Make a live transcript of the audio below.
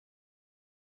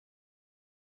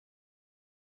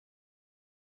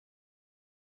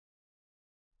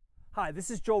Hi,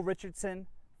 this is Joel Richardson,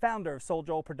 founder of Soul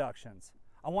Joel Productions.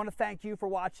 I want to thank you for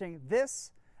watching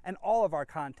this and all of our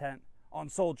content on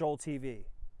Soul Joel TV.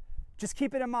 Just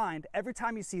keep it in mind, every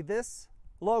time you see this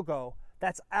logo,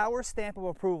 that's our stamp of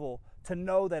approval to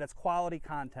know that it's quality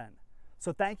content.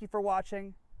 So thank you for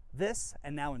watching this,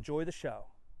 and now enjoy the show.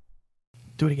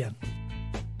 Do it again.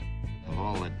 Of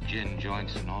all the gin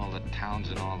joints in all the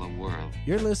towns in all the world.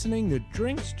 You're listening to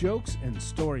Drinks, Jokes, and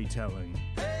Storytelling.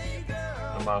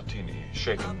 A martini,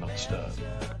 shaken, not stirred.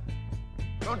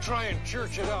 Don't try and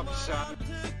church it up, son.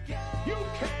 You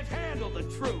can't handle the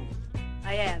truth.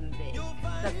 I am big.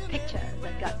 The picture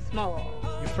that got small.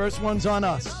 Your first one's on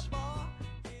us.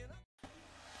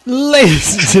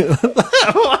 Ladies and gentlemen,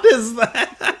 what is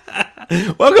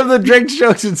that? Welcome to Drinks,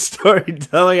 Jokes, and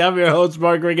Storytelling. I'm your host,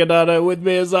 Mark Riccadonna. With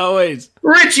me, as always,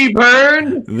 Richie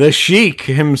Byrne. the Sheik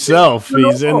himself.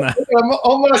 He's in the...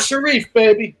 Omar Sharif,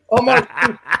 baby. Omar.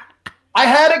 I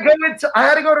had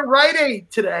to go to Rite Aid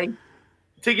today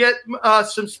to get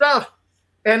some stuff,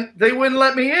 and they wouldn't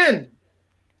let me in.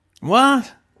 What?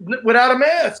 Without a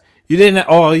mask. You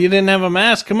didn't have a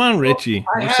mask? Come on, Richie.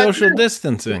 We're social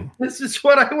distancing. This is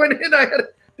what I went in.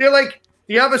 They're like,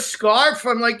 do you have a scarf?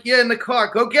 I'm like, yeah, in the car.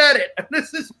 Go get it. And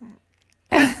this is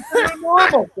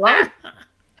normal, bro.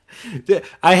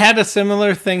 I had a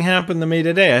similar thing happen to me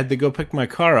today. I had to go pick my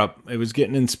car up. It was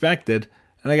getting inspected,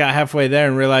 and I got halfway there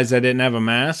and realized I didn't have a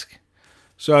mask.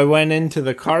 So I went into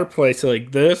the car place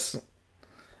like this.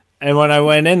 And when I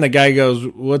went in, the guy goes,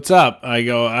 "What's up?" I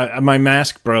go, my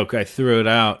mask broke. I threw it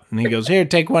out. And he goes, "Here,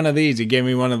 take one of these." He gave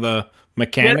me one of the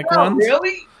mechanic ones.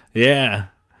 Really? Yeah.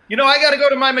 You know, I got to go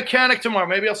to my mechanic tomorrow.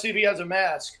 Maybe I'll see if he has a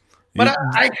mask. But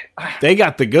They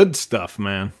got the good stuff,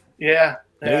 man. Yeah.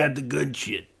 They got the good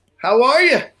shit. How are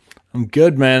you? I'm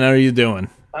good, man. How are you doing?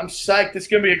 I'm psyched. It's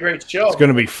going to be a great show. It's going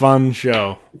to be a fun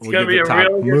show. It's going to be a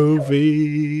really good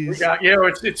movies. Show.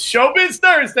 It's Showbiz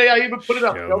Thursday. I even put it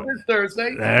up. Showbiz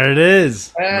Thursday. There it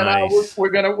is. And nice. we're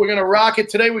gonna rock it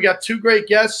today. We got two great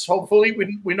guests. Hopefully,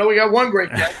 we know we got one great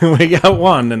guest. We got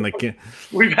one in the.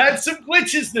 We've had some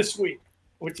glitches this week,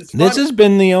 which is fun. This has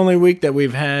been the only week that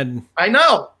we've had. I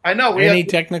know. Any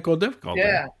technical difficulty.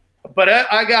 Yeah, but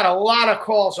I got a lot of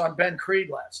calls on Ben Creed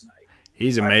last night.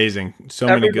 He's amazing. So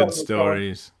many good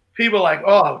stories. People are like,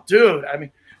 oh, dude. I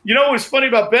mean, you know what was funny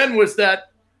about Ben was that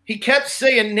he kept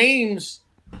saying names,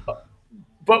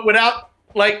 but without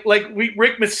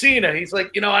Rick Messina. He's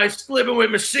like, I was living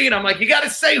with Messina. I'm like, you got to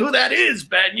say who that is,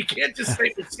 Ben. You can't just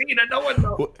say Messina. No one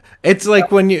knows. It's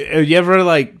like when you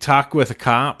ever talk with a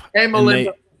cop. Hey,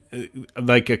 Melinda.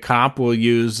 A cop will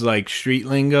use street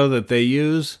lingo that they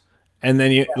use. And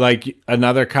then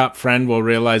another cop friend will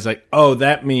realize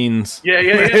that means yeah.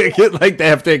 they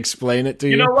have to explain it to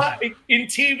you. You know what? In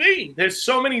TV, there's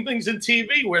so many things in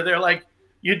TV where they're like,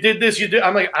 you did this, you did.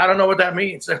 I'm like, I don't know what that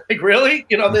means. They're like, really?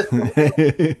 This.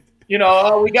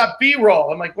 We got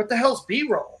B-roll. I'm like, what the hell's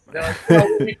B-roll? They're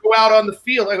like, we go out on the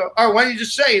field. I go, all right, why don't you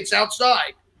just say it's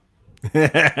outside?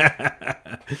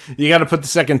 You got to put the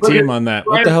second team on that.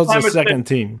 What the hell's the second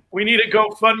team? We need a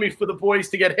GoFundMe for the boys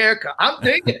to get haircut. I'm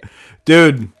digging it.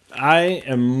 Dude, I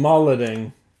am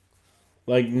mulleting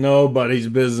like nobody's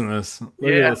business.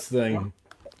 Look at this thing.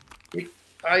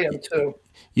 I am too.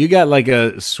 You got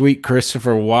a sweet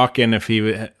Christopher Walken if he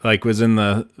was in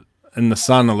the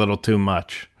sun a little too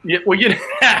much. Yeah, well, you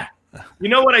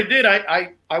know what I did?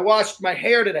 I washed my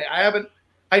hair today.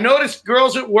 I noticed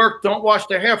girls at work don't wash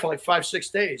their hair for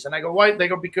 5-6 days. And I go, why? They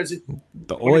go, because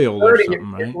the oil or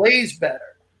something, right? It lays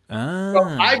better. Ah. So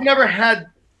I've never had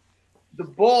the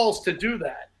balls to do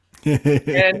that.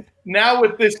 And now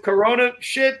with this Corona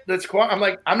shit, I'm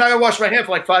like, I'm not going to wash my hair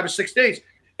for 5 or 6 days.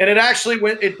 And it actually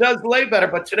it does lay better.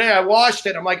 But today I washed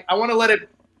it. I'm like, I want to let it,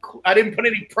 I didn't put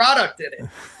any product in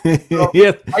it. So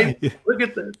look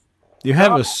at this.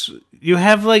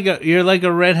 You're like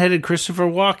a redheaded Christopher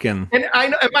Walken. And I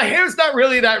know my hair's not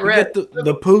really that red.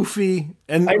 The poofy,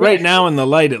 and now in the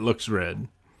light it looks red.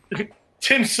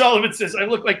 Tim Sullivan says I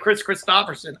look like Chris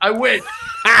Christopherson. I wish.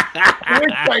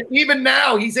 Even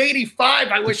now he's 85.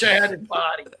 I wish I had his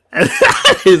body.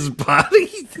 His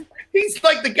body. He's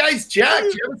like the guy's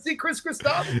jacked. You ever see Chris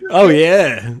Christopherson? Oh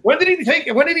yeah. When did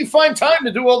he find time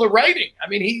to do all the writing? I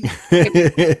mean,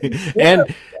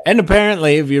 and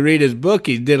apparently, if you read his book,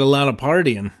 he did a lot of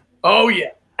partying. Oh yeah,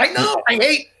 I know.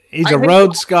 He's a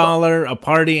Rhodes Scholar, a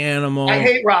party animal. I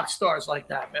hate rock stars like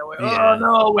that, man. Oh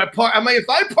no, if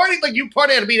I partied like you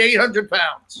partied, I'd be 800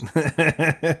 pounds.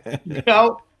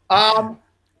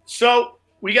 So.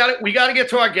 We got to get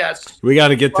to our guests. We got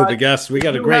to get to the guests. We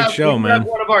got a great show, man. We have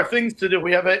one of our things to do.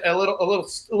 We have a little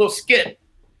skit.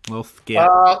 Little skit.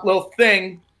 Little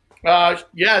thing.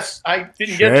 Yes, I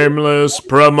didn't Shameless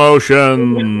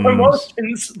promotions.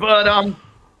 promotions, but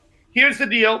here's the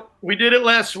deal. We did it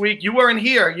last week. You weren't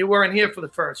here. You weren't here for the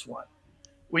first one.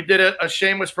 We did a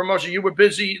shameless promotion. You were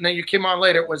busy, and then you came on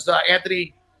later. It was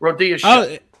Anthony Rodia's show.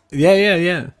 Oh,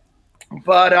 yeah.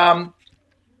 But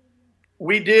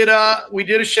we did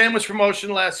a shameless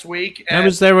promotion last week. And I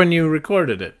was there when you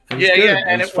recorded it. It was good. yeah,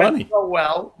 and it was it funny. went so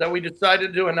well that we decided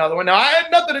to do another one. Now, I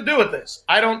had nothing to do with this.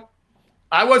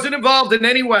 I wasn't involved in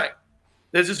any way.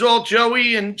 This is all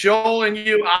Joey and Joel and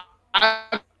you.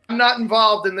 I'm not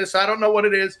involved in this. I don't know what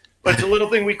it is, but it's a little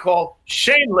thing we call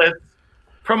shameless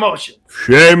promotion.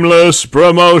 Shameless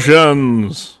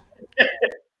promotions.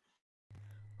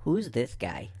 Who's this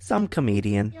guy? Some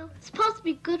comedian. It's supposed to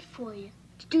be good for you.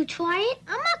 Did you try it?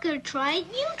 I'm not going to try it.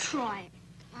 You try it.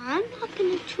 I'm not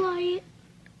going to try it.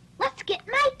 Let's get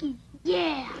Mikey.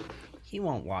 Yeah. He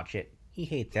won't watch it. He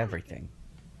hates everything.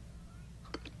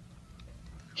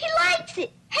 He likes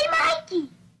it. Hey, Mikey.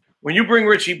 When you bring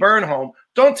Richie Byrne home,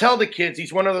 don't tell the kids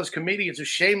he's one of those comedians who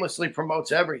shamelessly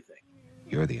promotes everything.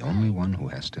 You're the only one who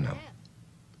has to know.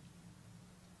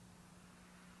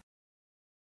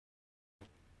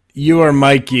 You were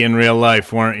Mikey in real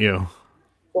life, weren't you?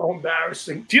 So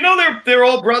embarrassing. Do you know they're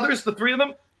all brothers, the three of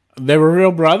them? They were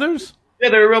real brothers? Yeah,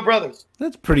 they're real brothers.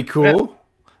 That's pretty cool.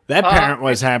 That parent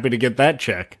was happy to get that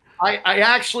check. I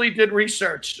actually did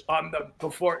research on them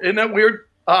before. Isn't that weird?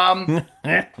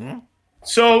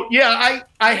 So, yeah,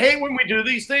 I hate when we do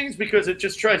these things because it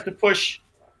just tries to push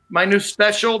my new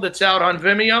special that's out on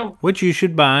Vimeo. Which you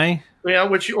should buy. Yeah,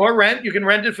 or rent. You can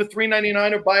rent it for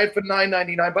 $3.99 or buy it for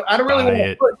 $9.99. But I don't really want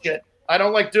to push it. I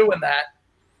don't like doing that.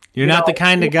 You're not the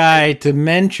kind of guy to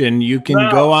mention you can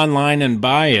go online and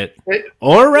buy it.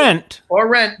 Or rent. Or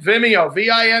rent. Vimeo.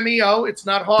 Vimeo. It's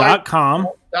not hard. .com.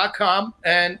 .com.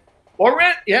 Or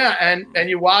rent. Yeah. And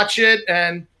you watch it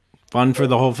and fun for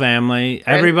the whole family.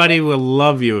 Everybody will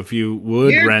love you if you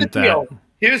would rent that.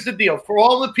 Here's the deal. For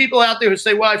all the people out there who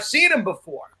say, well, I've seen him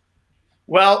before.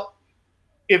 Well,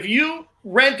 if you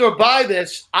rent or buy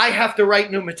this, I have to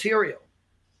write new material.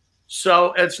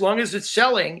 So as long as it's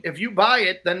selling, if you buy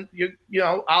it, then you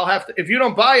know I'll have to. If you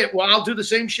don't buy it, well, I'll do the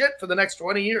same shit for the next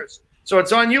 20 years. So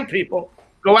it's on you, people.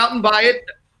 Go out and buy it.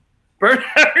 Burn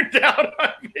it down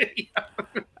on video.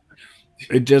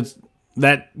 It just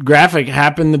that graphic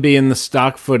happened to be in the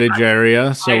stock footage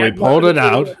area, so we pulled it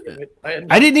out.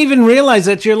 I didn't even realize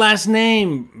that's your last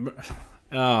name.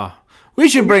 Oh, we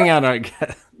should bring out our.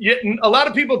 Yeah, a lot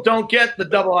of people don't get the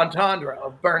double entendre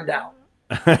of burned out.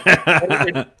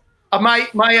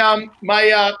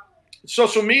 My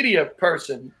social media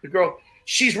person, the girl,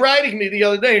 she's writing me the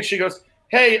other day, and she goes,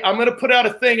 "Hey, I'm going to put out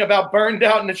a thing about burned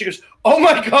out," and then she goes, "Oh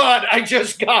my God, I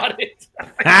just got it."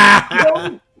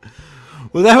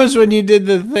 Well, that was when you did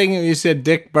the thing and you said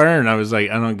Dick Byrne. I was like,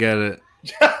 I don't get it.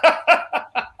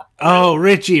 Oh,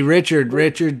 Richard,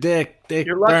 Dick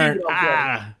Byrne. All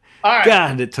right.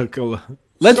 God, it took a.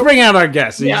 Let's bring out our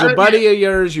guest. He's a buddy of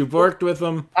yours. You've worked with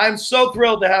him. I'm so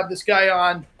thrilled to have this guy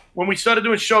on. When we started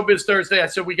doing Showbiz Thursday, I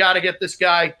said, we got to get this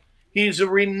guy. He's a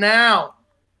renowned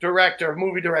director,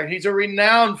 movie director. He's a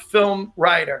renowned film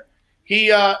writer.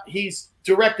 He's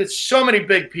directed so many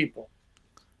big people.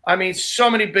 I mean, so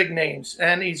many big names.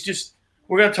 And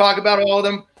we're going to talk about all of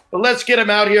them. But let's get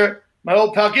him out here. My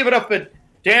old pal, give it up for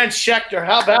Dan Schechter.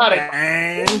 How about it?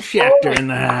 Dan Schechter in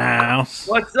the house.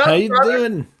 What's up, How you brother?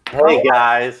 doing? Hey,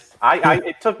 guys.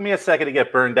 It took me a second to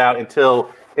get burned out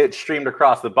until it streamed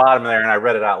across the bottom there, and I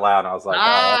read it out loud, and I was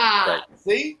like,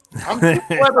 see? I'm too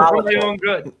clever for my own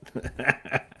good.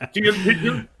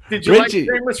 Did you like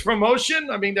shameless promotion?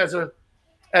 I mean,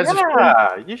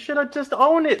 you should have just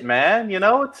owned it, man. You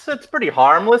know, it's pretty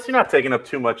harmless. You're not taking up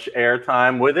too much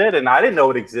airtime with it, and I didn't know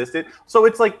it existed. So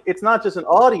it's like it's not just an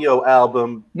audio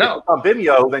album. No, on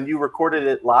Vimeo. Then you recorded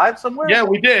it live somewhere. Yeah,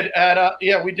 we did at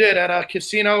a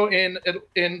casino in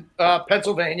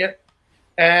Pennsylvania,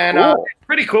 and it's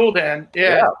pretty cool, Dan.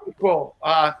 Yeah. Pretty cool.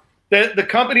 The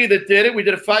company that did it, we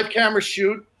did a 5-camera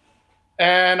shoot.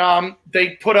 And they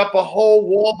put up a whole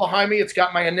wall behind me. It's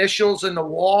got my initials in the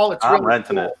wall. I'm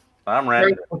renting it.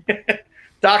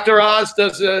 Dr. Oz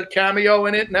does a cameo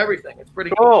in it and everything. It's pretty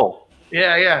cool.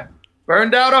 Yeah.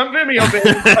 Burned out on Vimeo,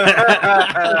 baby.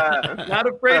 Not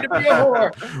afraid to be a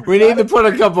whore. We need to put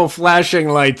a couple flashing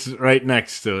lights right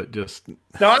next to it.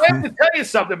 Now, I have to tell you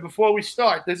something before we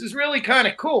start. This is really kind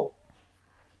of cool.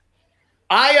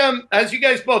 I am, as you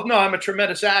guys both know, I'm a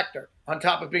tremendous actor on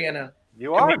top of being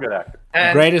You are a good actor.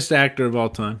 Greatest actor of all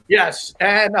time. Yes.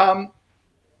 And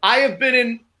I have been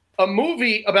in a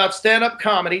movie about stand-up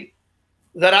comedy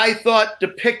that I thought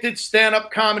depicted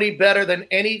stand-up comedy better than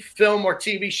any film or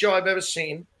TV show I've ever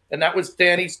seen. and that was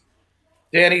Danny's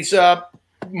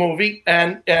movie,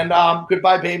 and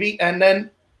Goodbye Baby. And then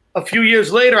a few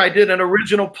years later, I did an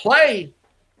original play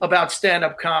about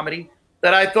stand-up comedy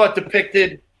that I thought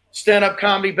depicted stand-up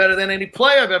comedy better than any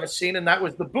play I've ever seen, and that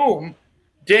was The Boom.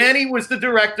 Danny was the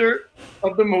director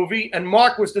of the movie, and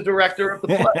Mark was the director of the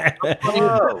play.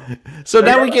 Oh. So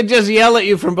now we can just yell at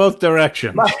you from both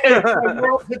directions. My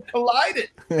worlds had collided.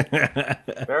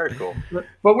 Very cool.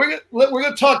 But we're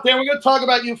gonna talk, Dan. We're gonna talk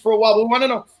about you for a while. We want to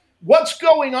know what's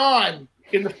going on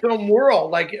in the film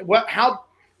world. Like how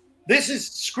this has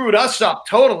screwed us up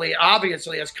totally,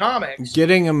 obviously, as comics.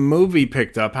 Getting a movie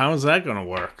picked up, how is that going to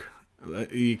work?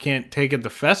 You can't take it to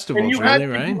festivals, right?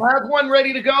 You have one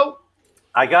ready to go?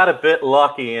 I got a bit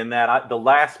lucky in that the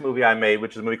last movie I made,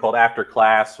 which is a movie called After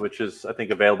Class, which is, I think,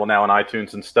 available now on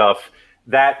iTunes and stuff,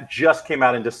 that just came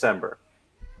out in December.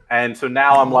 And so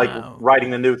now I'm like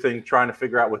writing the new thing, trying to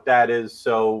figure out what that is.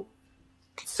 So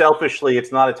selfishly,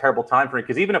 it's not a terrible time for me,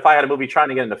 because even if I had a movie trying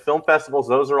to get into film festivals,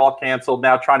 those are all canceled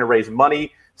now. Trying to raise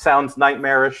money sounds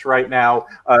nightmarish right now.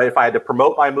 If I had to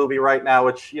promote my movie right now,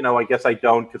 which, I guess I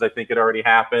don't, because I think it already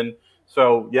happened.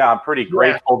 So, yeah, I'm pretty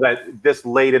grateful that this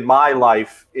late in my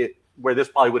life, where this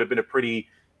probably would have been a pretty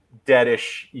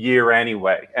deadish year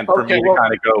anyway. And for me to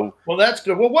kind of go... Well, that's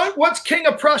good. Well, what's King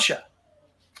of Prussia?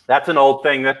 That's an old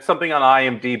thing. That's something on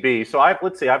IMDb. So,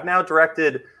 I've now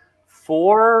directed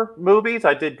 4 movies.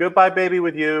 I did Goodbye Baby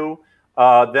with you.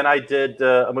 Then I did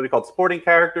a movie called Sporting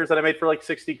Characters that I made for like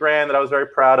 $60,000 that I was very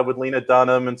proud of with Lena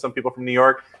Dunham and some people from New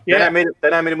York. Yeah.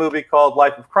 Then I made a movie called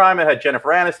Life of Crime. It had Jennifer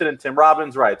Aniston and Tim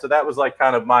Robbins. Right. So that was like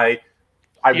kind of I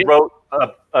wrote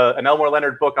an Elmore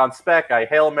Leonard book on spec. I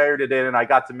Hail Married it in, and I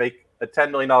got to make a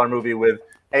 $10 million movie with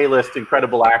A-list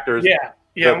incredible actors.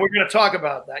 Yeah, we're going to talk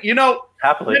about that.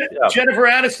 Happily. Jennifer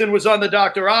Aniston was on the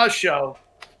Dr. Oz show.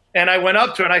 And I went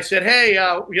up to her and I said, "Hey,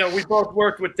 we both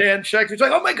worked with Dan Schechter." She's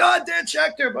like, "Oh my God, Dan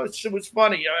Schechter!" But it was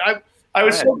funny. I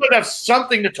was so good to have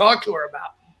something to talk to her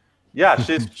about. Yeah,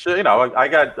 I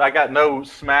got no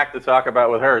smack to talk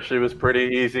about with her. She was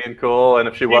pretty easy and cool, and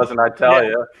if she wasn't, I'd tell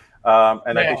you.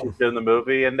 And I think she's good in the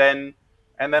movie. And then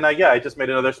I just made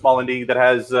another small indie that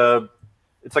has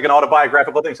it's like an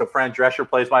autobiographical thing. So Fran Drescher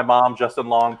plays my mom. Justin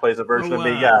Long plays a version of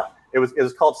me. Yeah. It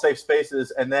was called Safe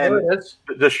Spaces, and then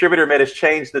the distributor made us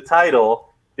change the title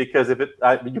because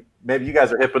maybe you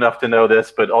guys are hip enough to know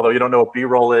this, but although you don't know what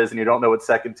B-roll is and you don't know what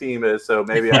Second Team is, so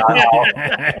maybe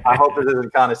I hope this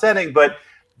isn't condescending, but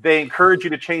they encourage you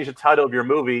to change the title of your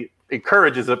movie.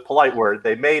 Encourage is a polite word.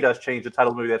 They made us change the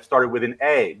title of the movie that started with an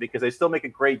A because they still make a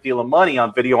great deal of money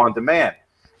on video on demand,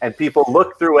 and people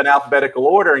look through in alphabetical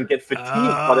order and get fatigued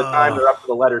by the time they're up to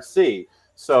the letter C.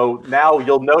 So now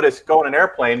you'll notice go on an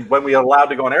airplane, when we are allowed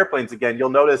to go on airplanes again,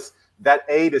 you'll notice that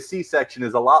A to C section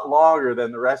is a lot longer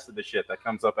than the rest of the shit that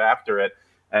comes up after it.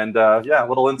 And a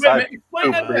little inside.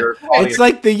 It's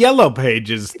like the Yellow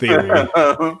Pages theory.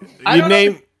 You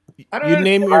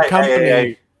name your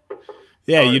company.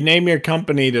 Yeah, you name your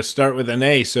company to start with an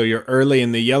A, so you're early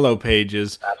in the Yellow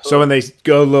Pages. Absolutely. So when they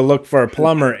go to look for a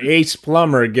plumber, Ace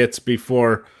Plumber gets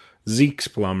before Zeke's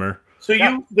Plumber. So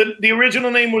the original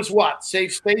name was what?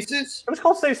 Safe Spaces? It was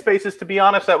called Safe Spaces. To be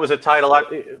honest, that was a title.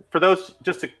 For those,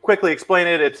 just to quickly explain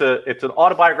it, it's an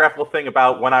autobiographical thing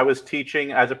about when I was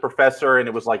teaching as a professor, and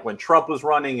it was like when Trump was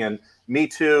running, and Me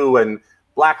Too, and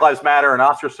Black Lives Matter, and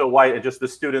Oscar So White, and just the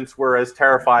students were as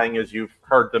terrifying as you've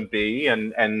heard them be,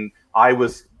 and I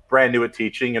was brand new at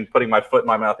teaching and putting my foot in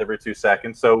my mouth every 2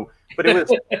 seconds. But it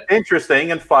was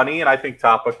interesting and funny, and I think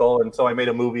topical, and so I made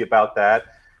a movie about that.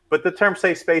 But the term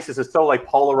safe spaces is so like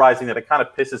polarizing that it kind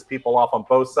of pisses people off on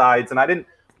both sides. And I didn't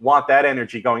want that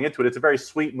energy going into it. It's a very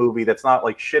sweet movie that's not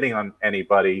like shitting on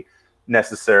anybody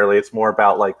necessarily. It's more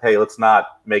about like, hey, let's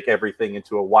not make everything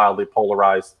into a wildly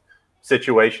polarized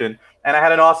situation. And I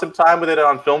had an awesome time with it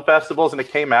on film festivals, and it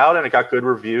came out and it got good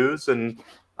reviews. And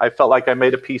I felt like I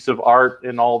made a piece of art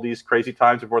in all these crazy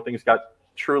times before things got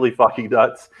truly fucking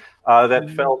nuts that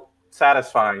felt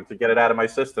satisfying to get it out of my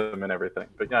system and everything.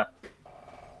 But yeah.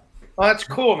 Oh, that's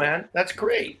cool, man. That's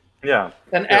great. Yeah.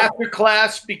 And After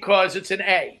Class because it's an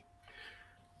A.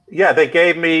 Yeah, they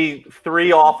gave me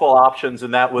 3 awful options,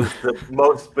 and that was the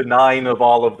most benign of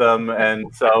all of them. And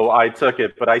so I took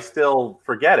it, but I still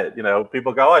forget it.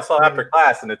 People go, "Oh, I saw After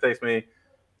Class," and it takes me,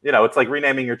 it's like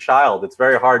renaming your child. It's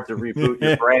very hard to reboot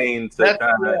your brain. That's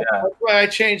why I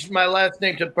changed my last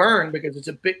name to Byrne, because it's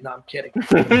a bit. No, I'm kidding.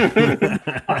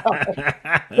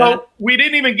 So we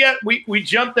didn't even we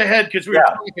jumped ahead because we were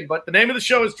talking, but the name of the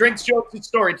show is Drinks, Jokes, and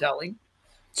Storytelling.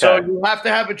 So you have to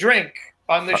have a drink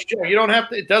on this show. You don't have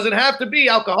to. It doesn't have to be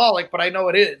alcoholic, but I know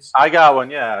it is. I got one,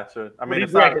 yeah. So I mean,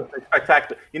 it's not drinking?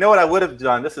 spectacular. You know what I would have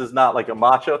done? This is not like a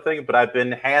macho thing, but I've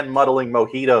been hand muddling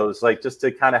mojitos, like just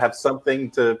to kind of have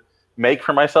something to make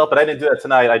for myself. But I didn't do that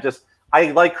tonight.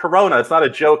 I like Corona. It's not a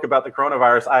joke about the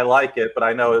coronavirus. I like it, but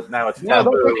I know now it's No,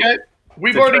 taboo. that's okay.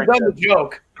 We've already done the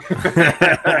joke.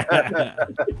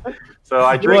 So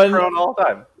I drink Corona all the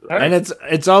time. And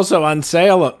it's also on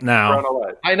sale now. Corona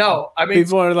Light. I know. I mean,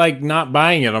 People are like not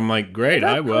buying it. I'm like, great,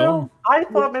 I will. I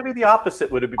thought maybe the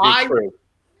opposite would be true.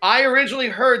 I originally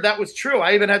heard that was true.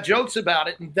 I even had jokes about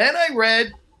it, and then I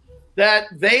read that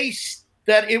the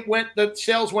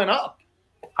sales went up.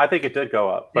 I think it did go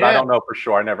up, but Yeah. I don't know for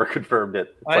sure. I never confirmed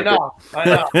it. It's I know.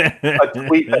 a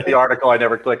tweet at the article I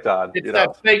never clicked on. It's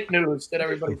that fake news that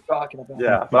everybody's talking about.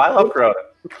 Yeah, but I love Corona.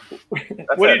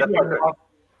 What are you doing, Rob?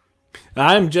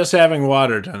 I'm just having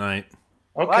water tonight.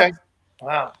 Okay.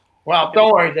 Wow.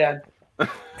 Don't worry, Dan.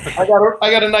 I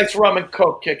got a nice rum and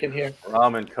Coke kicking here.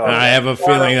 Rum and Coke. I have a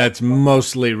feeling that's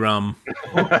mostly rum.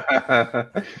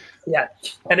 Yeah,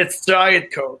 and it's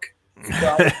Diet Coke.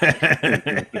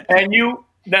 And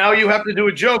now you have to do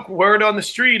a joke. Word on the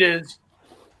street is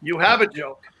you have a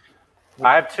joke.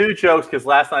 I have two jokes because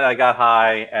last night I got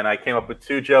high and I came up with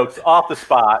two jokes off the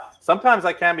spot. Sometimes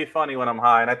I can be funny when I'm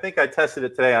high, and I think I tested it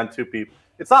today on two people.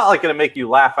 It's not like going to make you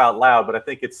laugh out loud, but I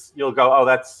think you'll go, oh,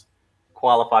 that's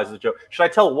qualifies as a joke. Should I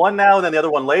tell one now and then the other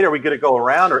one later? Are we going to go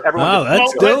around, or everyone? Oh,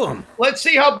 let's do them. Let's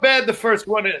see how bad the first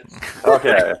one is.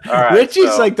 Okay, all right.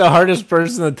 Richie's like the hardest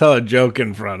person to tell a joke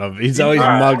in front of. He's always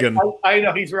mugging. I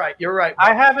know he's right. You're right.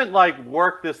 I haven't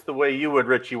worked this the way you would,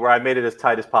 Richie, where I made it as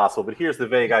tight as possible. But here's the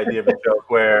vague idea of a joke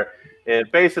where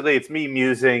it's me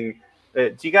musing.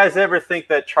 Do you guys ever think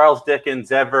that Charles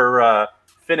Dickens ever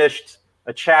finished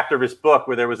a chapter of his book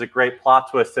where there was a great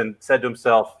plot twist and said to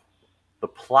himself, "The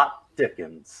plot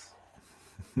Dickens"?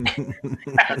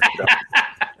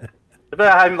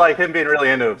 I'm like him being really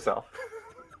into himself.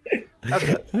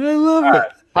 I love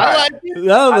it. I like it.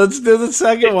 No, let's do the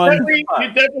second one. You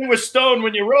definitely were stoned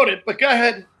when you wrote it, but go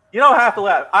ahead. You don't have to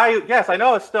laugh. Yes, I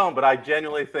know it's stoned, but I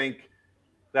genuinely think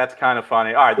that's kind of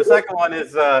funny. All right, the second one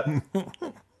is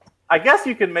I guess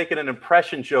you can make it an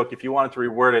impression joke if you wanted to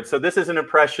reword it. So this is an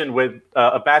impression with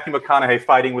Matthew McConaughey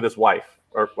fighting with his wife.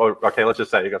 Or okay, let's just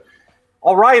say you go,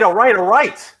 all right.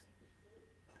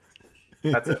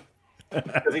 That's it.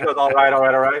 Because he goes, all right.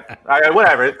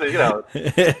 Whatever. It's, that's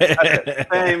it.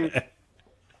 Same.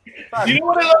 You know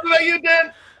what I love about you,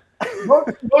 Dan?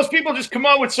 Most people just come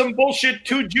on with some bullshit.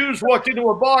 Two Jews walked into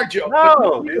a bar joke.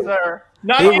 No, these are.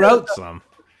 Not He you. wrote some.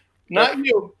 Not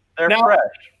you. They're now, fresh.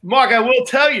 Mark, I will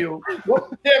tell you.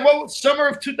 What summer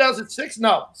of 2006?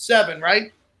 No, 7,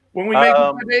 right? When we made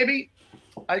My Baby?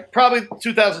 Probably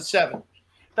 2007.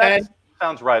 That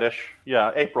sounds rightish.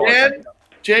 Yeah, April. And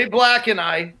Jay Black and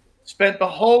I spent the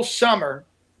whole summer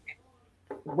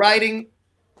writing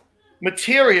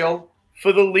material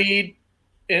for the lead,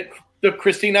 the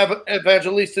Christina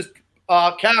Evangelista's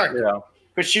character,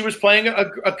 because she was playing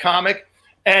a comic.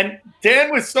 And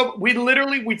Dan was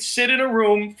we'd sit in a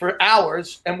room for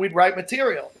hours and we'd write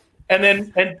material. And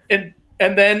then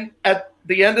at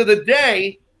the end of the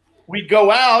day, we'd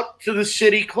go out to the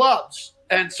city clubs.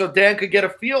 And so Dan could get a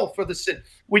feel for the city.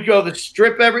 We'd go to the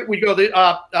Strip we'd go to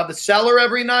the Cellar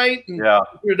every night. And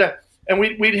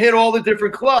we'd hit all the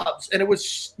different clubs. And it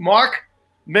was, Mark,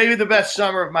 maybe the best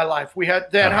summer of my life. We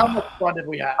had, Dan, how much fun did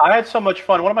we have? I had so much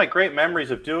fun. One of my great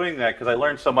memories of doing that, because I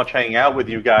learned so much hanging out with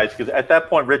you guys, because at that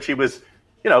point, Richie was,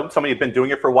 somebody who'd been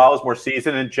doing it for a while, was more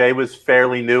seasoned, and Jay was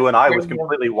fairly new, and I was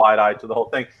completely wide-eyed to the whole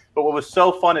thing. But what was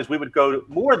so fun is we would go to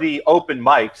more the open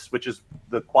mics, which is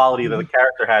the quality that the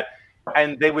character had,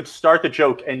 and they would start the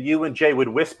joke, and you and Jay would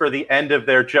whisper the end of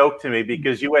their joke to me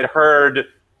because you had heard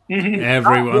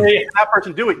everyone that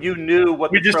person do it. You knew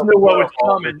what we just knew what was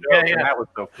coming. And that was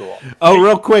so cool. Oh,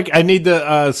 real quick, I need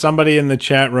somebody in the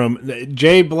chat room.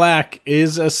 Jay Black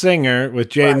is a singer with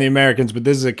Jay and the Americans, but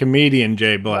this is a comedian,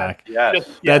 Jay Black. Yes.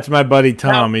 That's my buddy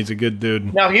Tom. He's a good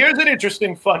dude. Now, here's an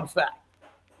interesting fun fact.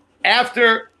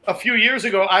 After a few years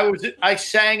ago, I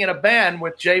sang in a band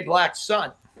with Jay Black's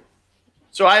son.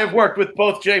 So I have worked with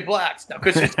both Jay Blacks now,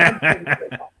 because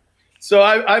so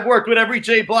I've worked with every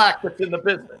Jay Black that's in the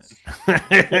business.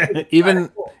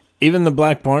 Even the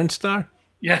black porn star?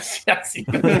 Yes.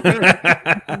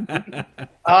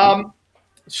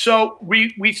 So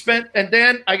we spent, and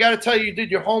Dan, I got to tell you did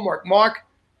your homework. Mark,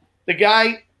 the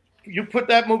guy, you put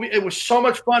that movie, it was so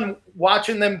much fun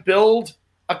watching them build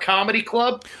a comedy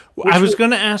club. I was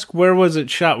going to ask, where was it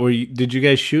shot? Did you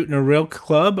guys shoot in a real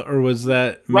club, or was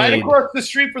that right made? across the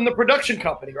street from the production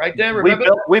company? Right there. Remember?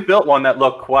 We built one that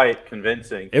looked quite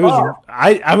convincing. It was.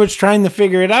 I was trying to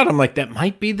figure it out. I'm like, that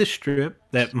might be the Strip.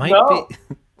 That might be.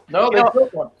 No, they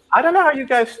built one. I don't know how you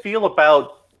guys feel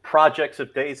about projects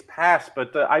of days past,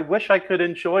 but I wish I could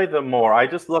enjoy them more. I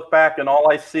just look back and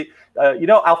all I see,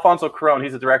 Alfonso Cuarón,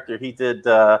 he's a director. He did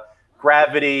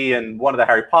Gravity and one of the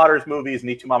Harry Potter's movies,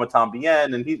 Ni Tu Mama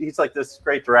Tambien, and he's like this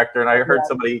great director. And I heard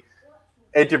somebody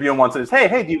interview him once and says,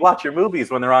 hey, do you watch your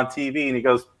movies when they're on TV? And he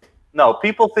goes, no,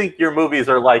 people think your movies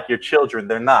are like your children.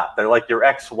 They're not. They're like your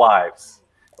ex-wives.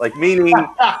 Like, meaning...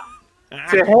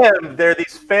 to him, they're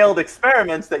these failed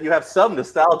experiments that you have some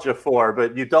nostalgia for,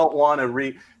 but you don't want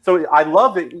to So I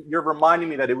love that you're reminding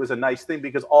me that it was a nice thing,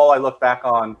 because all I look back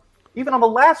on, even on the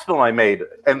last film I made,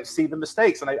 and see the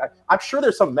mistakes. And I'm sure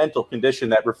there's some mental condition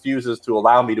that refuses to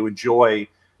allow me to enjoy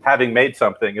having made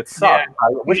something. It sucks.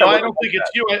 Yeah. I don't think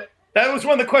it's you. That was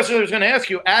one of the questions I was going to ask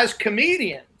you. As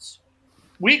comedians,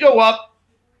 we go up,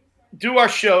 do our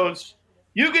shows.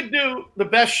 You could do the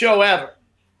best show ever.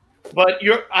 But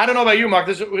I don't know about you, Mark,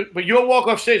 but you'll walk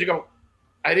off stage and go,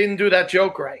 I didn't do that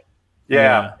joke right.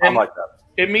 Yeah, I'm like that.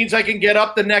 It means I can get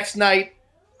up the next night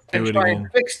and try and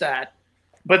fix that.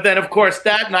 But then, of course,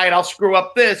 that night I'll screw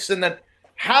up this. And then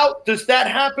how does that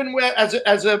happen as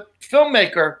a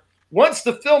filmmaker? Once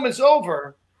the film is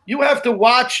over, you have to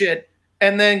watch it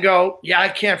and then go, yeah, I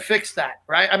can't fix that,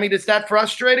 right? I mean, is that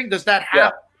frustrating? Does that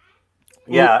happen?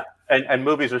 Yeah. And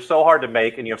movies are so hard to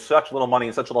make, and you have such little money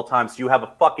and such little time, so you have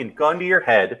a fucking gun to your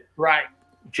head. Right.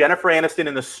 Jennifer Aniston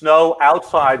in the snow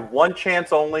outside, one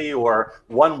chance only, or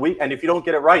 1 week. And if you don't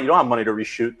get it right, you don't have money to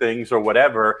reshoot things or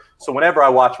whatever. So whenever I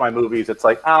watch my movies, it's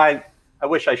like, I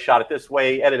wish I shot it this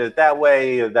way, edited it that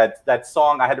way. That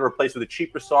song I had to replace with a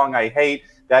cheaper song I hate.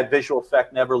 That visual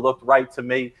effect never looked right to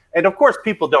me. And of course,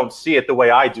 people don't see it the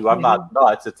way I do. I'm not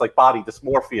nuts. It's like body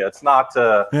dysmorphia. It's not,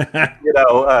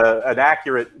 an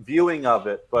accurate viewing of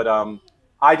it. But I'm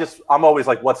always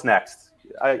like, what's next?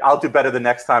 I'll do better the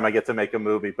next time I get to make a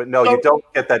movie. But no, you don't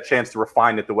get that chance to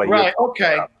refine it the way you. Right.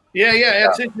 Okay. Yeah.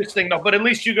 It's interesting though. But at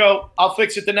least you go, I'll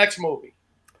fix it the next movie.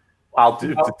 I'll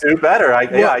do better.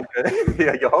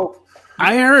 You hope.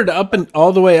 I heard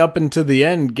all the way up until the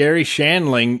end, Gary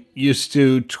Shandling used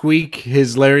to tweak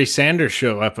his Larry Sanders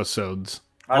Show episodes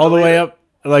all the way up,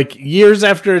 like years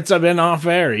after it's been off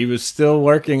air. He was still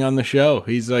working on the show.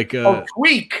 He's like,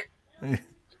 tweak.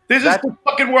 This is the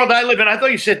fucking world I live in. I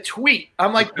thought you said tweet.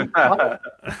 I'm like,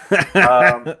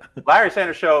 Larry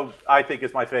Sanders Show, I think,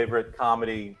 is my favorite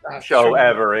comedy show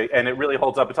ever, and it really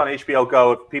holds up. It's on HBO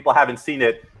Go. If people haven't seen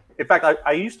it, in fact,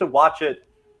 I used to watch it.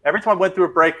 Every time I went through a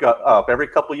breakup, every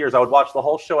couple of years, I would watch the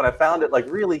whole show, and I found it like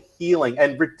really healing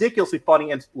and ridiculously funny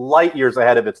and light years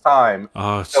ahead of its time.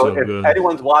 Oh, so if good.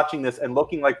 Anyone's watching this and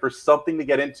looking like for something to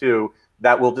get into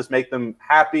that will just make them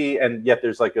happy, and yet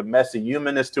there's like a messy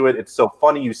humanness to it. It's so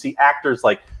funny. You see actors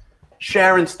like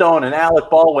Sharon Stone and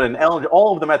Alec Baldwin and Ellen,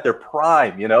 all of them at their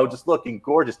prime, just looking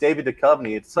gorgeous. David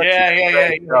Duchovny. It's such a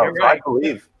great show. You're right. I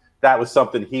believe that was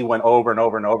something he went over and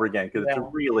over and over again, because it's a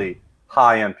really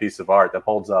high-end piece of art that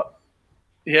holds up.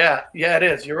 Yeah, it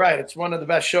is. You're right. It's one of the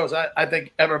best shows I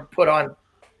think ever put on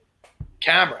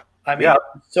camera. I mean,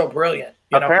 it's so brilliant.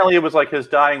 Apparently, it was like his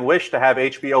dying wish to have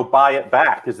HBO buy it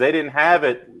back, because they didn't have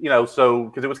it, so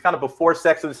because it was kind of before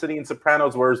Sex and the City and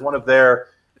Sopranos, where it was one of their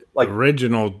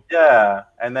original. Yeah,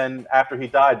 and then after he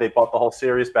died, they bought the whole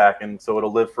series back, and so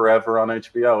it'll live forever on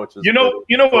HBO. Which is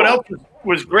what else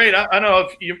was great? I don't know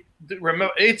if you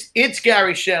remember. It's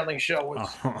Gary Shandling Show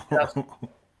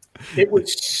it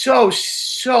was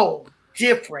so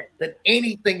different than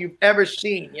anything you've ever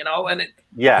seen, and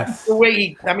the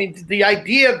way the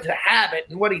idea to have it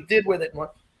and what he did with it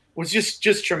was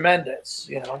just tremendous,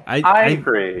 I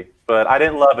agree, but I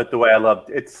didn't love it the way I loved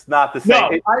it. It's not the same.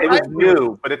 No, it was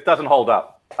new, but it doesn't hold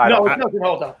up. It doesn't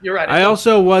hold up. You're right. I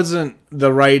also wasn't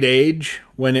the right age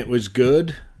when it was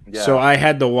good, so I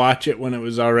had to watch it when it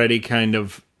was already kind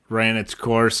of ran its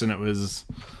course and it was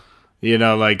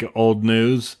like old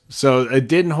news. So it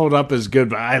didn't hold up as good,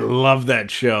 but I love that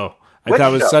show. I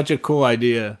thought it was such a cool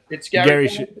idea. It's Gary.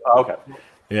 Okay.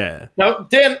 Yeah. Now,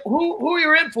 Dan, who are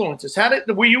your influences?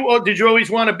 Did you always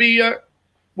want to be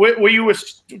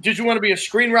did you want to be a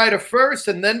screenwriter first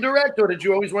and then direct, or did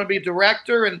you always want to be a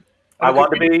director? And I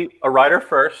wanted to be a writer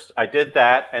first. I did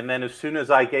that, and then as soon as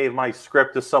I gave my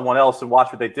script to someone else and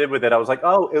watched what they did with it, I was like,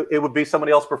 it would be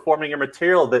somebody else performing your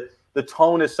material. That the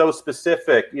tone is so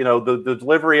specific, the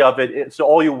delivery of it. So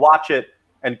all you watch it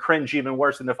and cringe even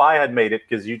worse than if I had made it,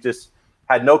 because you just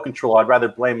had no control. I'd rather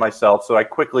blame myself. So I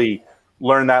quickly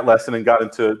learned that lesson and got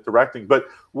into directing. But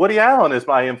Woody Allen is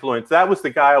my influence. That was the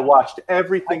guy I watched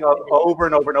everything over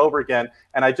and over and over again.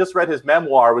 And I just read his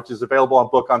memoir, which is available on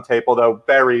Book on Tape, although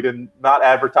buried and not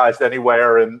advertised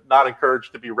anywhere and not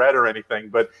encouraged to be read or anything.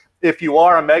 But if you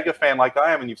are a mega fan like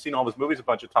I am and you've seen all his movies a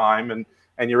bunch of time and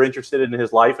you're interested in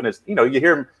his life and his, you know, you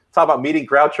hear him talk about meeting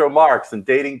Groucho Marx and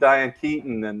dating Diane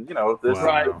Keaton, and you know, there's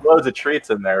loads of treats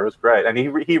in there. It was great, and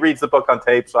he reads the book on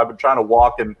tape. So I've been trying to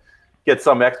walk and get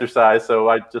some exercise. So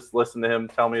I just listened to him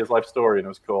tell me his life story, and it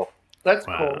was cool. That's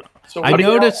cool. So I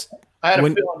noticed. I had a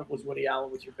feeling it was Woody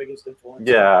Allen was your biggest influence.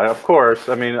 Yeah, of course.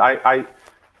 I mean,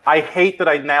 I hate that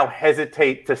I now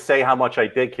hesitate to say how much I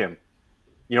dig him.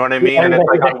 You know what I mean? And it's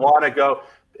like I want to go,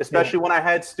 especially when I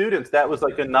had students. That was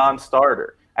like a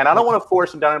non-starter. And I don't want to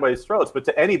force him down anybody's throats, but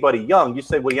to anybody young, you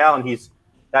say Woody Allen,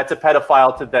 that's a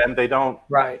pedophile to them. They don't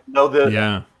know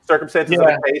the circumstances of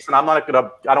the case, and I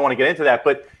don't want to get into that.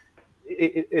 But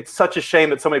it's such a shame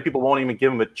that so many people won't even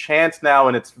give him a chance now,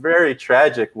 and it's very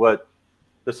tragic what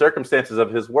the circumstances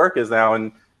of his work is now,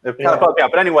 and it kind of bugged me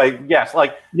out. But anyway, yes,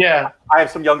 I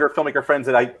have some younger filmmaker friends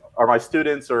that are my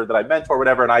students or that I mentor or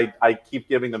whatever, and I keep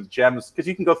giving them gems because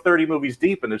you can go 30 movies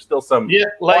deep and there's still some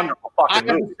wonderful fucking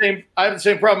movies. I have the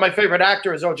same problem. My favorite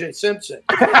actor is O.J. Simpson.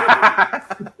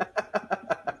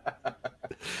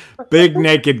 Big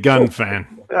Naked Gun fan.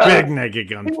 Big Naked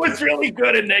Gun fan. He was really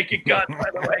good at Naked Gun, by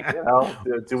the way. You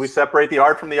know, do we separate the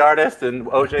art from the artist? In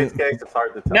O.J.'s case, it's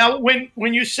hard to tell. Now,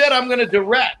 when you said I'm going to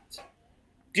direct,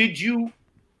 did you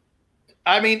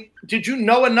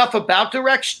know enough about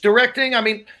directing? I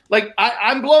mean,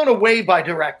 I'm blown away by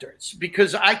directors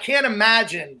because I can't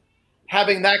imagine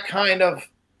having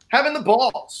having the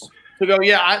balls to go,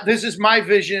 this is my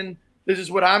vision. This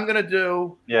is what I'm going to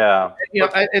do. Yeah. You know,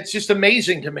 it's just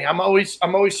amazing to me. I'm always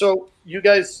so, you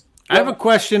guys. I have a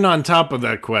question on top of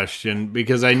that question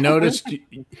because I noticed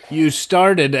you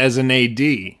started as an AD.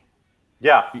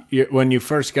 Yeah. When you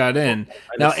first got in.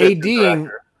 Now, ADing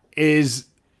is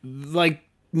like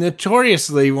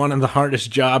notoriously one of the hardest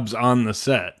jobs on the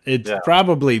set. It's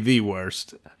probably the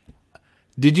worst.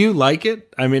 Did you like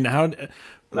it? I mean, how?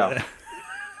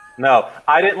 No,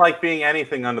 I didn't like being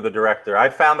anything under the director. I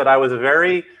found that I was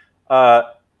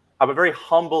I'm a very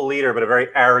humble leader, but a very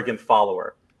arrogant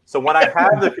follower. So when I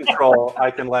have the control,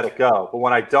 I can let it go. But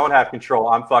when I don't have control,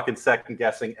 I'm fucking second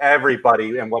guessing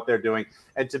everybody and what they're doing.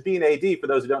 And to be an AD, for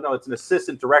those who don't know, it's an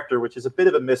assistant director, which is a bit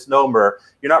of a misnomer.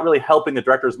 You're not really helping the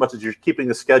director as much as you're keeping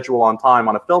the schedule on time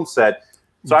on a film set.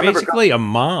 So basically a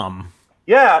mom.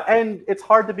 Yeah, and it's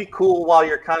hard to be cool while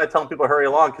you're kind of telling people to hurry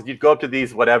along because you'd go up to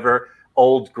these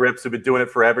old grips who've been doing it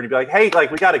forever and you'd be like, hey,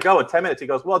 we got to go in 10 minutes. He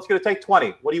goes, well, it's going to take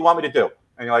 20. What do you want me to do?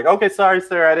 And you're like, okay, sorry,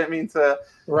 sir. I didn't mean to.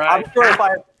 Right. I'm sure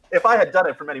if I had done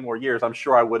it for many more years, I'm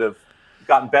sure I would have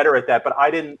gotten better at that. But I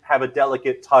didn't have a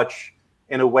delicate touch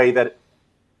in a way that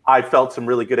I felt some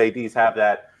really good ADs have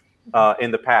that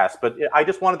in the past. But I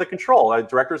just wanted the control.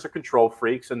 Directors are control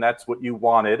freaks, and that's what you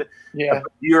wanted. Yeah.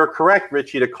 You're correct,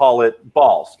 Richie, to call it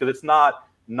balls because it's not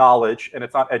knowledge and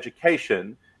it's not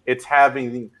education. It's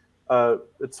having.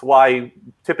 It's why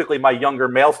typically my younger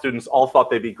male students all thought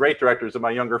they'd be great directors, and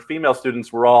my younger female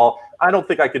students were all, I don't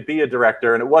think I could be a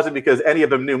director. And it wasn't because any of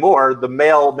them knew more. The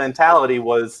male mentality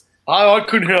was, I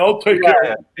couldn't help.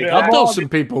 I'll tell some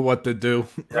people what to do.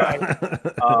 Right.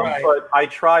 But I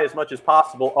try as much as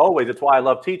possible, always. It's why I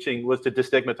love teaching, was to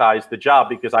destigmatize the job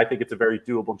because I think it's a very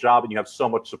doable job and you have so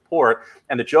much support.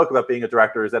 And the joke about being a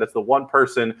director is that it's the one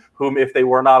person whom, if they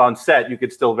were not on set, you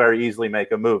could still very easily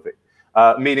make a movie.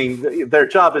 Meaning their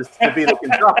job is to be the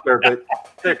conductor, but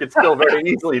there could still very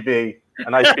easily be a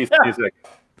nice piece of music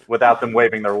without them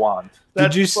waving their wand.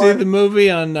 Did you see the movie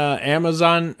on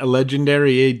Amazon, A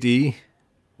Legendary AD?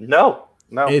 No.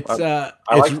 It's I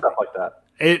like stuff like that.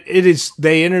 It is.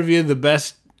 They interview the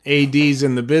best ADs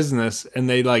in the business, and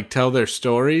they tell their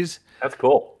stories. That's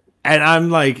cool. And I'm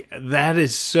like, that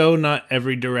is so not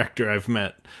every director I've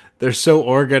met. They're so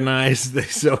organized. They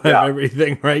have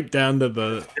everything right down to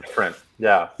the different.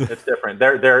 Yeah, it's different.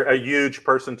 They're a huge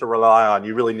person to rely on.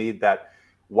 You really need that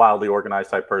wildly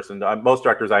organized type person. Most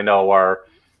directors I know are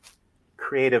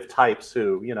creative types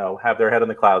who have their head in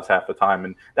the clouds half the time.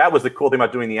 And that was the cool thing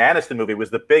about doing the Aniston movie.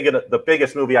 Was the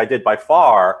biggest movie I did by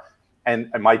far. And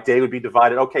my day would be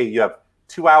divided. Okay, you have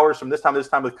 2 hours from this time to this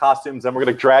time with costumes. Then we're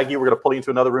going to drag you. We're going to pull you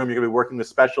into another room. You're going to be working with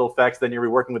special effects. Then you're going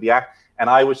to be working with the act. And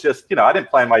I was just, I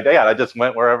didn't plan my day out. I just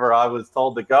went wherever I was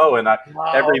told to go. And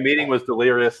every meeting was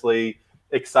deliriously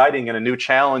exciting and a new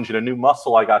challenge and a new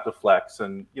muscle I got to flex.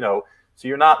 And, so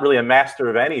you're not really a master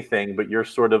of anything, but you're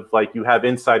sort of you have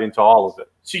insight into all of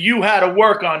it. So you had to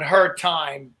work on her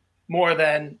time more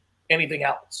than anything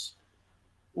else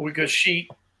because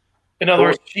In other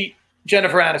words,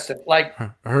 Jennifer Aniston, like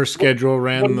her schedule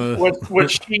ran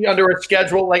was she under a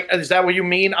schedule? Like, is that what you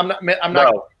mean? I'm not.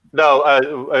 No,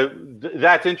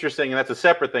 that's interesting, and that's a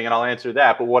separate thing, and I'll answer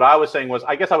that. But what I was saying was,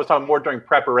 I guess I was talking more during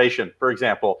preparation. For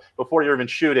example, before you're even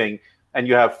shooting, and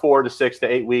you have 4 to 6 to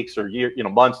 8 weeks or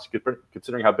months,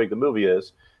 considering how big the movie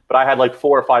is. But I had like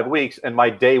 4 or 5 weeks, and my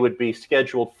day would be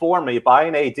scheduled for me by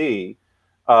an AD,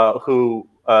 who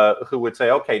would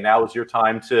say, okay, now is your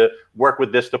time to work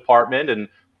with this department and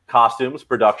costumes,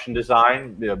 production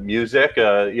design, music,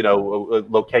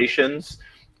 locations,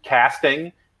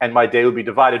 casting. And my day would be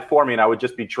divided for me, and I would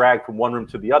just be dragged from one room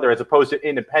to the other, as opposed to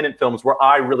independent films where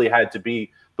I really had to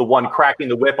be the one cracking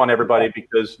the whip on everybody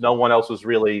because no one else was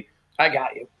really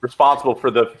responsible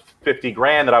for the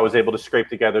 $50,000 that I was able to scrape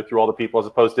together through all the people, as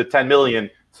opposed to 10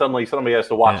 million. Suddenly somebody has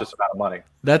to watch this amount of money.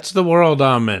 That's the world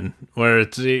I'm in, where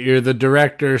you're the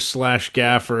director /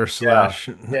 gaffer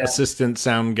 / assistant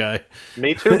sound guy.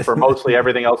 Me too, for mostly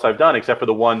everything else I've done, except for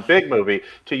the one big movie.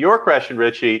 To your question,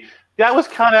 Richie, that was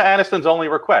kind of Aniston's only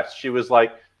request. She was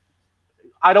like,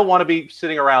 I don't want to be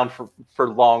sitting around for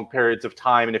long periods of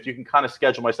time, and if you can kind of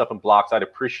schedule my stuff in blocks, I'd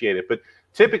appreciate it. But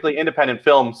typically independent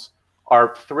films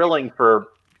are thrilling for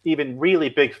even really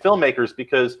big filmmakers,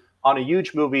 because on a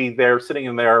huge movie, they're sitting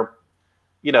in their,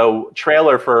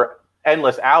 trailer for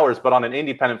endless hours, but on an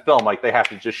independent film, like, they have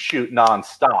to just shoot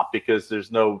nonstop because there's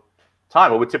no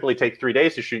time. It would typically take 3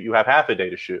 days to shoot. You have half a day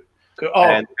to shoot.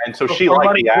 And so she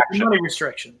liked the action. Money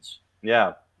restrictions.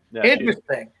 Yeah.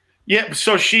 Interesting. Yeah,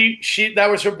 so she that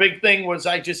was her big thing, was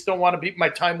I just don't want to be my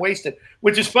time wasted,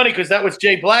 which is funny because that was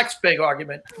Jay Black's big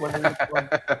argument.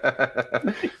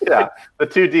 Yeah, the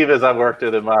two divas I've worked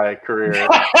with in my career.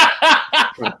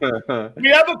 We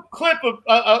have a clip of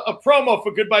a promo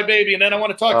for Goodbye Baby, and then I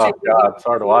want to talk to you. Oh, God, it's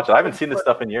hard to watch it. I haven't seen this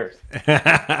stuff in years.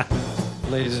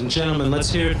 Ladies and gentlemen,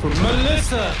 let's hear it for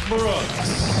Melissa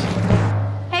Brooks.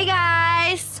 Hey,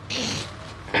 guys.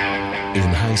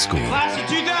 In high school, Class of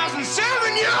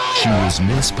 2007, yo! she was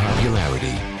Miss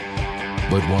Popularity.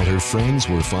 But while her friends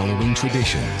were following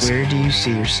traditions, where do you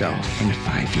see yourself in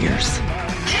 5 years?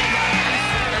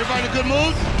 Everybody in a good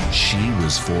mood? She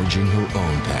was forging her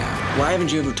own path. Why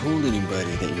haven't you ever told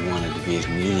anybody that you wanted to be a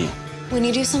comedian? When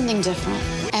you do something different,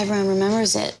 everyone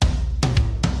remembers it.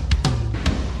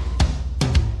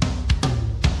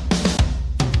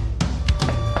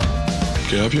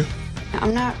 Can I help you?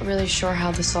 I'm not really sure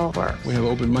how this all works. We have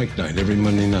open mic night every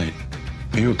Monday night.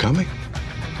 Are you a comic?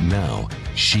 Now,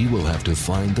 she will have to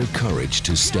find the courage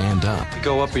to stand up. You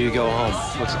go up or you go home.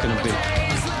 What's it gonna be?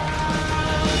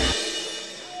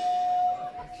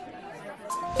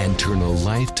 And turn a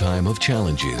lifetime of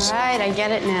challenges. All right, I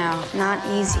get it now. Not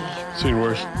easy. Seen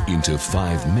worse. Into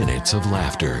 5 minutes of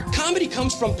laughter. Comedy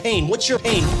comes from pain. What's your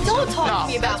pain? Don't talk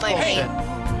to me about my pain.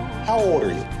 How old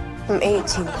are you? I'm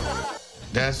 18.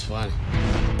 That's funny.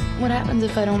 What happens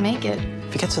if I don't make it?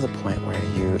 If you get to the point where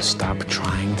you stop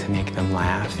trying to make them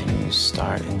laugh and you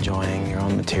start enjoying your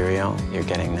own material, you're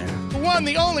getting there. The one,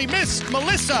 the only Miss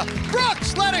Melissa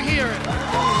Brooks. Let her hear it.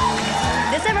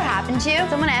 This ever happened to you?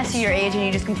 Someone asks you your age and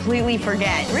you just completely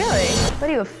forget. Really? What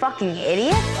are you, a fucking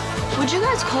idiot? Would you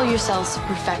guys call yourselves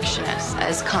perfectionists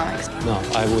as comics? No,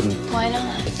 I wouldn't. Why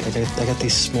not? I got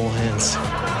these small hands.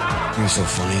 You're so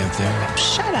funny up there.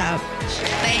 Shut up.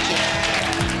 Thank you.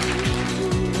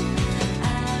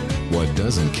 What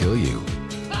doesn't kill you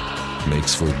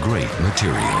makes for great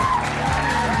material.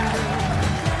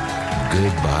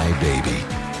 Goodbye, Baby.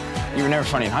 You were never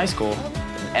funny in high school.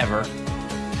 Ever.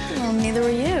 Well, neither were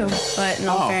you. But in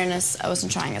all fairness, I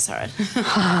wasn't trying as hard.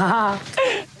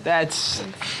 That's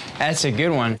a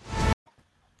good one.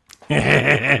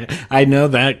 I know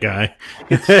that guy.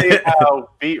 You can see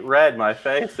how beat red my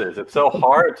face is. It's so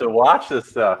hard to watch this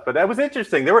stuff. But that was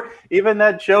interesting. There were even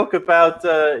that joke about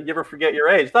you ever forget your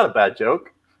age. It's not a bad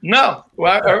joke. No.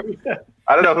 Well,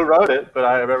 I don't know who wrote it, but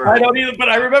I remember. I don't either, but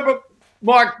I remember,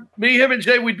 Mark, me, him, and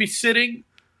Jay, we'd be sitting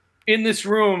in this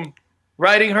room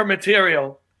writing her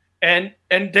material. And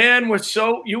Dan was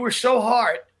you were so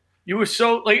hard. You were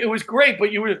so, like, it was great,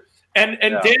 but you were, and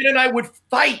Dan and I would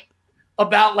fight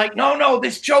about, like, no,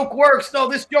 this joke works. No,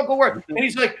 this joke will work. And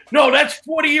he's like, no, that's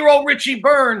 40-year-old Richie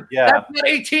Byrne. Yeah. That's not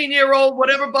 18-year-old,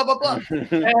 whatever, blah, blah, blah.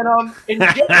 And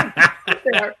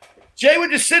Jay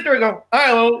would just sit there and go, all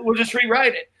right, well, we'll just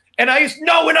rewrite it. And I used,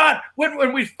 no, we're not.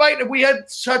 When we fight, we had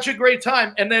such a great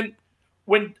time. And then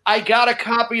when I got a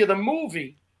copy of the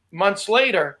movie months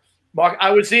later, Mark, I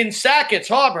was in Sackett's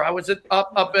Harbor. I was up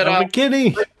at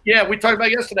McKinney. Yeah, we talked about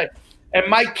it yesterday. And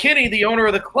Mike Kinney, the owner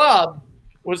of the club,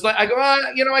 was like, I go,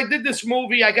 I did this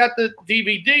movie. I got the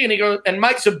DVD. And he goes, and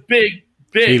Mike's a big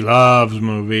big. He loves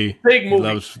movie. Big movie.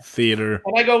 He loves theater.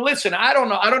 And I go, listen, I don't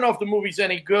know if the movie's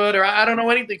any good or I don't know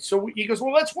anything. So he goes,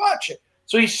 well, let's watch it.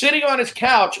 So he's sitting on his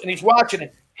couch and he's watching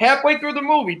it. Halfway through the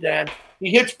movie, Dan,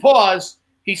 he hits pause.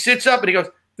 He sits up and he goes,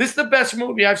 this is the best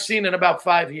movie I've seen in about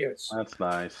 5 years. That's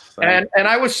nice. And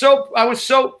I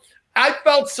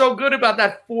felt so good about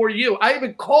that for you. I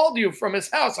even called you from his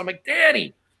house. I'm like,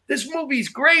 Danny, this movie's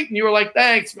great. And you were like,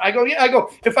 thanks. I go, yeah. I go,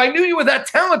 if I knew you were that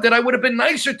talented, I would have been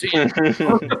nicer to you.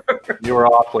 You were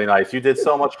awfully nice. You did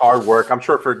so much hard work. I'm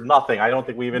sure for nothing. I don't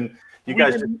think you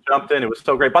guys just jumped in. It was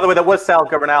so great. By the way, that was Sal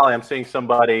Governale. I'm seeing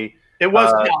somebody. It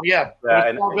was Sal, yeah.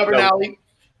 Sal Governale.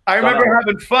 I remember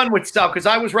having fun with Sal because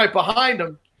I was right behind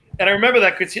him. And I remember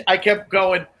that because I kept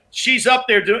going, she's up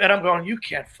there doing, and I'm going, you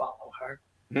can't follow her.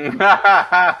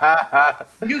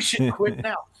 You should quit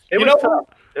now.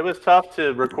 It was tough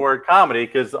to record comedy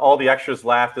because all the extras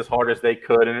laughed as hard as they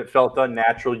could, and it felt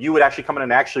unnatural. You would actually come in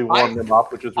and actually warm them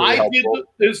up, which was really helpful.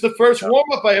 It was the first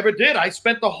warm-up I ever did. I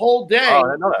spent the whole day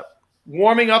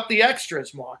warming up the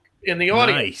extras, Mark, in the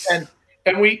audience. Nice.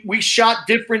 And we shot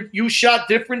you shot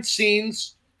different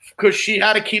scenes because she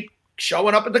had to keep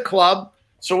showing up at the club.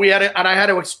 So I had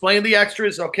to explain the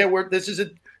extras. Okay,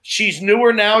 she's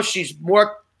newer now. She's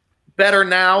better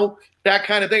now. That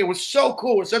kind of thing. It was so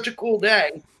cool. It was such a cool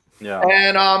day. Yeah.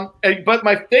 And but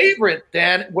my favorite,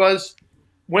 Dan, was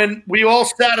when we all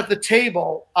sat at the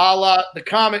table, a la the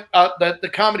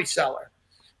Comedy Cellar,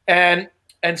 and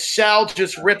Sal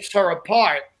just rips her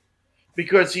apart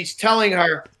because he's telling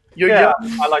her, "You're young,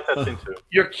 I like that thing too.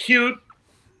 You're cute,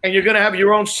 and you're going to have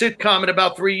your own sitcom in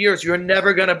about 3 years. You're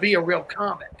never going to be a real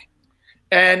comic."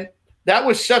 And that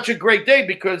was such a great day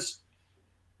because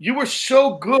you were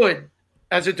so good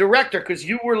as a director because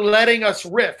you were letting us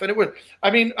riff. And it was,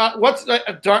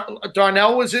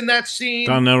 Darnell was in that scene.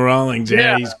 Darnell Rawlings,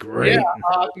 yeah, he's great.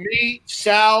 Yeah, me,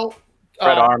 Sal.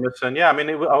 Fred Armisen. Yeah,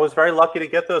 I was very lucky to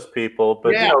get those people.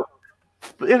 But,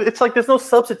 it's like there's no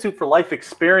substitute for life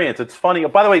experience. It's funny.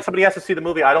 By the way, somebody has to see the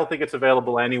movie. I don't think it's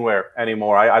available anywhere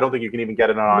anymore. I don't think you can even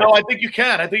get it on. No, I think you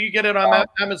can. I think you get it on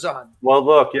Amazon. Well,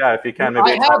 look, yeah, if you can,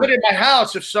 maybe I have it in my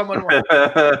house. If someone wants.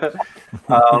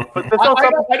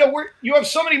 I know you have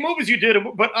so many movies you did,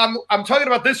 but I'm talking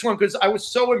about this one because I was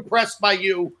so impressed by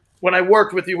you when I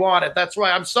worked with you on it. That's why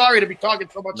I'm sorry to be talking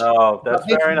so much. No, that's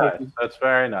very nice. That's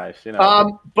very nice.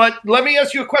 But let me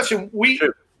ask you a question.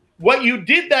 What you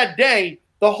did that day,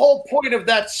 the whole point of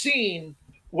that scene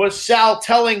was Sal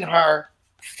telling her,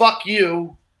 "Fuck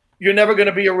you, you're never going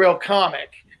to be a real comic,"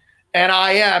 and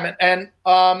I am. And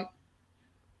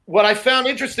what I found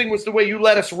interesting was the way you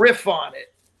let us riff on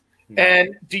it.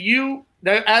 And do you,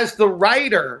 as the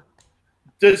writer,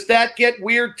 does that get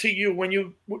weird to you when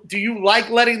do you like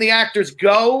letting the actors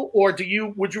go, or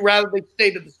would you rather they stay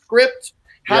to the script?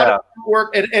 How does it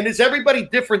work? And is everybody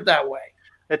different that way?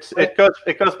 It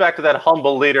goes back to that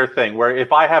humble leader thing where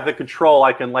if I have the control,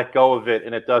 I can let go of it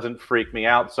and it doesn't freak me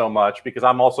out so much because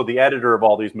I'm also the editor of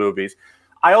all these movies.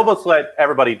 I almost let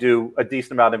everybody do a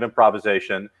decent amount of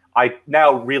improvisation. I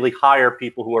now really hire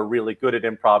people who are really good at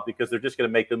improv because they're just going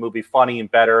to make the movie funny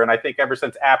and better. And I think ever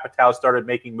since Apatow started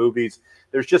making movies,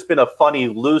 there's just been a funny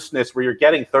looseness where you're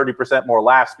getting 30% more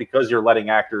laughs because you're letting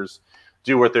actors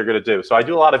do what they're going to do. So I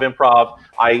do a lot of improv.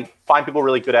 I find people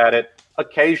really good at it.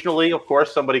 Occasionally, of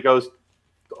course, somebody goes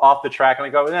off the track and I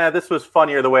go, this was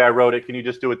funnier the way I wrote it. Can you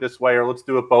just do it this way? Or let's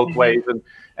do it both ways.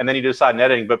 And then you decide in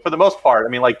editing. But for the most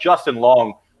part, like Justin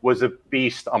Long was a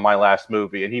beast on my last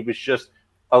movie. And he was just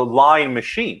a line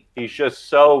machine. He's just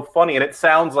so funny. And it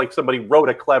sounds like somebody wrote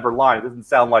a clever line. It doesn't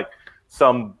sound like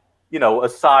some,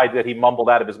 aside that he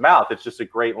mumbled out of his mouth. It's just a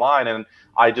great line. And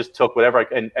I just took whatever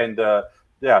the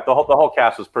whole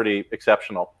cast was pretty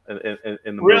exceptional in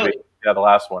the movie. Yeah, the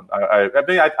last one.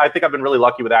 I think I've been really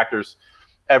lucky with actors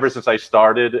ever since I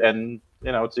started, and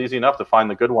it's easy enough to find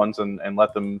the good ones and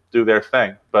let them do their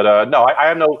thing. But no, I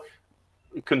have no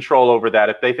control over that.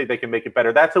 If they think they can make it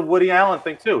better, that's a Woody Allen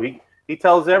thing too. He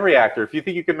tells every actor, if you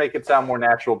think you can make it sound more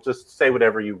natural, just say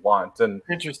whatever you want. And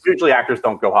usually actors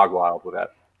don't go hog wild with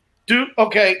that. Do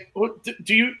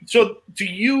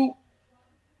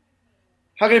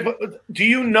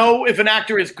you know if an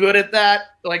actor is good at that?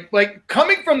 Like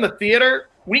coming from the theater,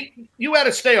 you had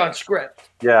to stay on script.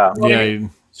 Yeah.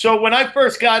 So when I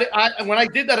first got it, when I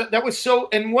did that, that was so.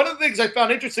 And one of the things I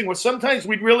found interesting was sometimes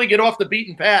we'd really get off the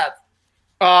beaten path.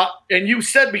 And you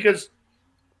said because,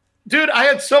 dude, I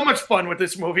had so much fun with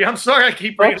this movie. I'm sorry I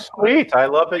keep bringing it up. Sweet. I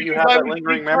love that you have that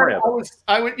lingering memory of it.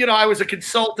 I was a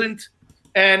consultant.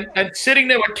 And sitting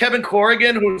there with Kevin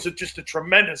Corrigan, who's just a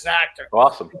tremendous actor.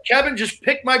 Awesome. And Kevin just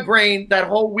picked my brain that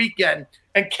whole weekend.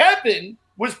 And Kevin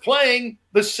was playing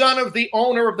the son of the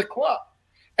owner of the club.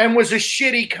 and was a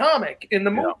shitty comic in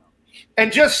the movie,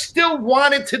 and just still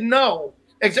wanted to know.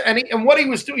 And what he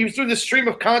was doing, he was doing this stream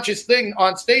of conscious thing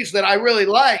on stage that I really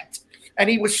liked, and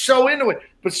he was so into it.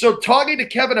 But so talking to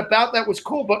Kevin about that was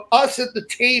cool. But us at the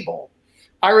table,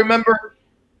 I remember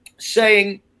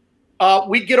saying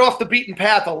we get off the beaten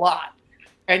path a lot.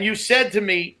 And you said to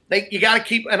me, you got to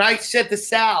keep, and I said to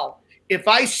Sal, if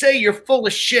I say you're full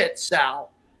of shit,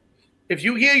 Sal, if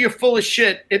you hear you're full of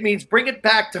shit, it means bring it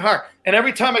back to her. And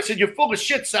every time I said, you're full of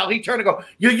shit, Sal, he turned and go,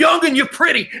 you're young and you're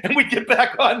pretty. And we get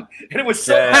back on. And it was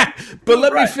so. But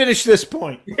let me finish this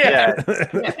point. Yeah.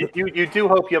 You do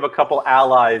hope you have a couple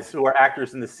allies who are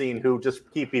actors in the scene who just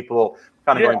keep people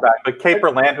kind of going back. But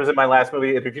Caper Land was in my last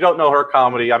movie. If you don't know her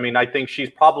comedy, I mean, I think she's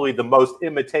probably the most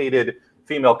imitated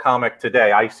female comic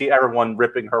today. I see everyone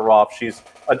ripping her off. She's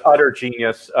an utter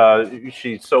genius.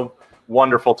 She's so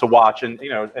wonderful to watch, and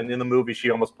and in the movie she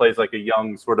almost plays like a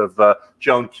young sort of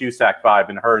Joan Cusack vibe,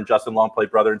 and her and Justin Long play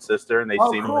brother and sister, and they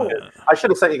seem really good. I should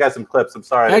have sent you guys some clips. I'm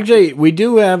sorry. Actually, we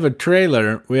do have a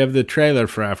trailer. We have the trailer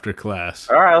for After Class.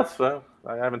 All right,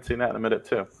 I haven't seen that in a minute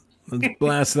too. Let's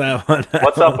blast that one out.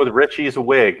 What's up with Richie's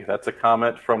wig? That's a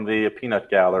comment from the Peanut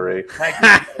Gallery.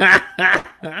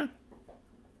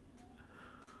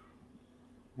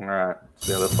 All right,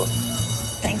 see how this looks.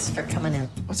 Thanks for coming in.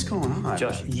 What's going on?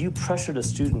 Josh, you pressured a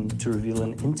student to reveal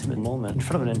an intimate moment in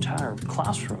front of an entire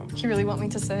classroom. You really want me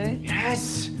to say?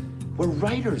 Yes! We're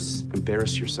writers.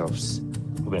 Embarrass yourselves.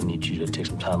 We're gonna need you to take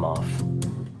some time off.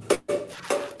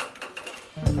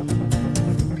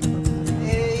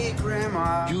 Hey,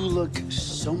 Grandma. You look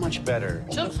so much better.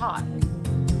 She looks hot.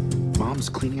 Mom's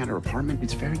cleaning out her apartment.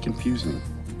 It's very confusing.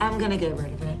 I'm gonna get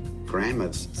rid of it.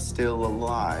 Grandma's still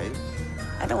alive.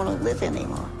 I don't want to live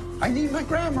anymore. I need my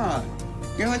grandma.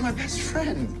 You're like my best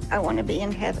friend. I want to be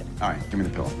in heaven. All right, give me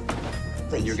the pillow.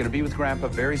 Please. You're gonna be with Grandpa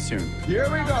very soon. Here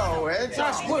we go. It's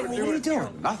us. What are you doing?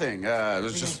 Nothing. I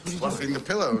was just fluffing the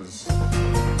pillows.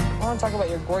 I want to talk about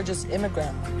your gorgeous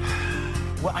immigrant.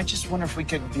 Well, I just wonder if we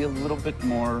could be a little bit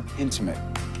more intimate.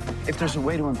 If there's a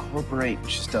way to incorporate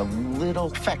just a little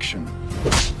affection.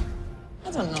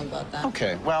 I don't know about that.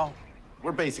 Okay, well,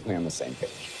 we're basically on the same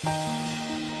page.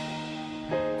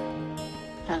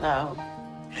 Hello.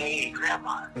 Hey,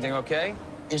 Grandma. Everything okay?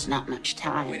 There's not much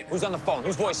time. Wait, who's on the phone?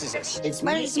 Whose voice is this? It's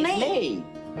me. It's me.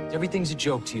 Everything's a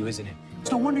joke to you, isn't it?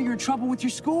 It's no wonder you're in trouble with your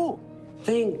school.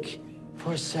 Think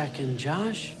for a second,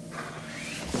 Josh.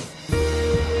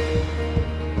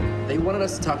 They wanted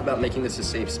us to talk about making this a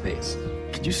safe space.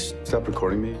 Could you stop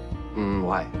recording me?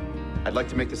 Why? I'd like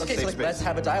to make this a safe space. Let's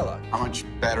have a dialogue. How much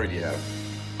battery do you have?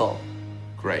 Full.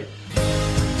 Great.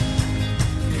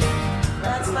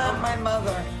 That's not my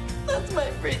mother. That's my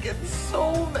freaking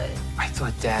soulmate. I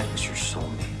thought Dad was your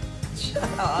soulmate. Shut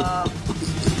up.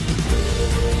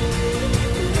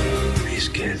 These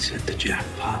kids hit the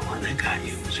jackpot when they got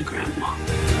you as a grandma.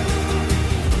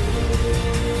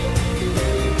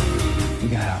 You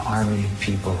got an army of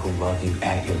people who love you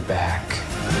at your back.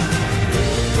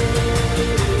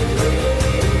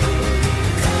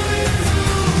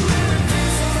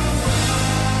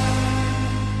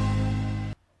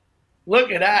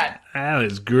 Look at that. That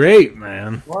was great,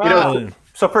 man. Wow.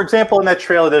 So for example, in that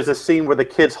trailer, there's a scene where the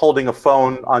kid's holding a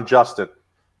phone on Justin,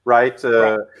 right?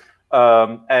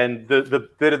 And the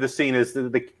bit of the scene is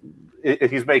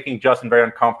he's making Justin very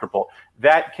uncomfortable.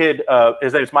 That kid,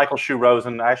 his name is Michael Shu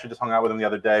Rosen. I actually just hung out with him the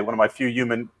other day, one of my few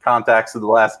human contacts of the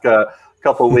last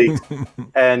couple of weeks.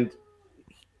 And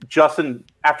Justin,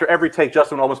 after every take,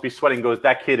 Justin would almost be sweating and goes,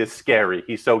 that kid is scary.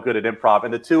 He's so good at improv.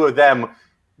 And the two of them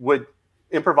would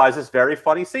improvise this very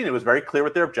funny scene. It was very clear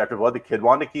what their objective was. The kid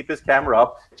wanted to keep his camera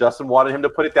up. Justin wanted him to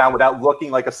put it down without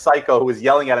looking like a psycho who was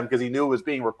yelling at him because he knew it was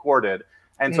being recorded.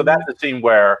 And so that's the scene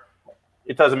where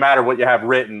it doesn't matter what you have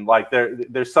written. Like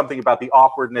there's something about the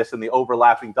awkwardness and the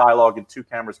overlapping dialogue and two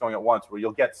cameras going at once where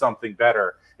you'll get something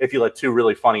better if you let two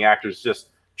really funny actors just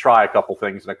try a couple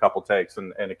things in a couple takes,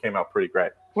 and it came out pretty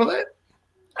great. Well,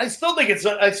 I still think it's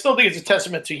a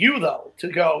testament to you though to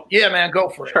go, yeah, man, go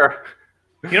for it. Sure.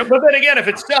 You know, but then again, if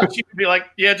it sucks, you could be like,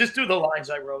 yeah, just do the lines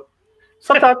I wrote.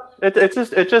 Sometimes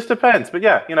it just depends. But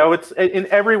yeah, you know, it's in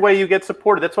every way you get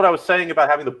supported. That's what I was saying about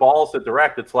having the balls to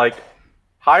direct. It's like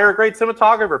hire a great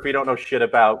cinematographer if you don't know shit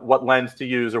about what lens to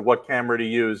use or what camera to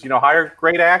use. You know, hire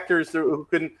great actors who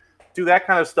can do that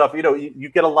kind of stuff. You know, you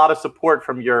get a lot of support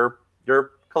from your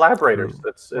collaborators.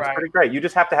 It's right. Pretty great. You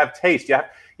just have to have taste. You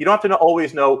don't have to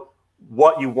always know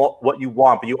what you want,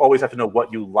 but you always have to know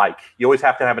what you like. You always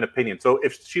have to have an opinion. So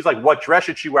if she's like, what dress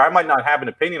should she wear? I might not have an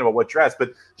opinion about what dress,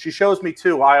 but she shows me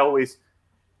too. I always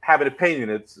have an opinion.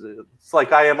 It's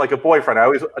like I am like a boyfriend. I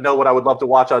always know what I would love to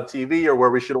watch on TV or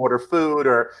where we should order food,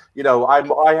 or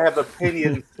I have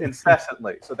opinions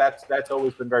incessantly. So that's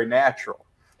always been very natural.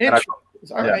 Interesting.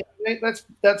 All right,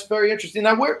 that's very interesting.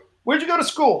 Now, where'd you go to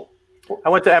school? I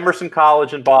went to Emerson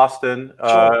College in Boston.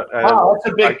 Wow,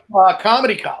 that's a big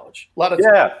comedy college. A lot of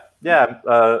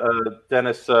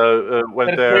Dennis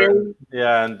went there.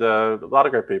 Yeah, and a lot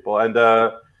of great people.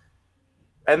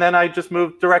 And then I just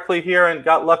moved directly here and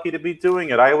got lucky to be doing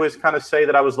it. I always kind of say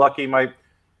that I was lucky. My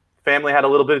family had a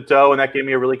little bit of dough, and that gave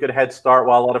me a really good head start.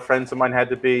 While a lot of friends of mine had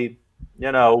to be,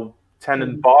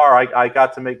 tending bar, I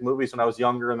got to make movies when I was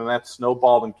younger, and then that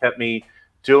snowballed and kept me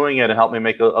doing it and helped me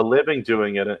make a living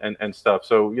doing it and stuff.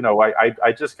 So, I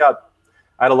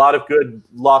had a lot of good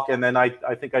luck, and then I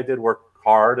think I did work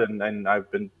hard, and I've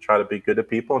been trying to be good to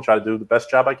people and try to do the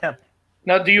best job I can.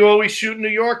 Now, do you always shoot in New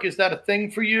York? Is that a thing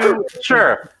for you?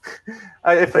 Sure.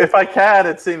 If I can,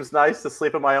 it seems nice to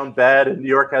sleep in my own bed, and New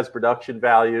York has production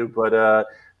value. But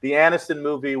the Aniston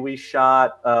movie we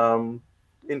shot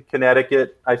in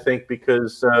Connecticut, I think,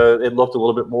 because it looked a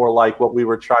little bit more like what we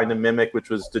were trying to mimic,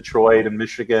 which was Detroit and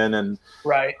Michigan. And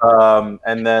right.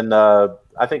 And then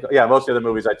I think, most of the other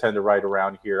movies I tend to write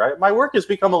around here. My work has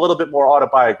become a little bit more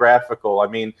autobiographical. I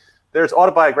mean, there's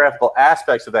autobiographical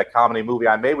aspects of that comedy movie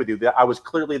I made with you. That I was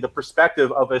clearly the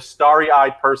perspective of a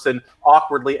starry-eyed person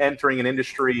awkwardly entering an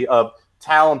industry of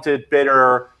talented,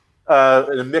 bitter,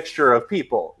 and a mixture of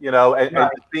people,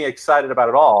 and being excited about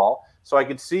it all. So I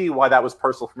could see why that was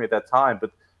personal for me at that time.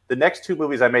 But the next two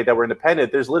movies I made that were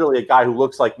independent, there's literally a guy who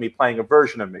looks like me playing a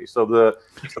version of me. So the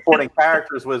supporting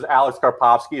characters was Alex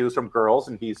Karpovsky, who's from Girls,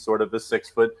 and he's sort of a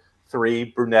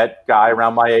 6'3" brunette guy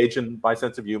around my age and my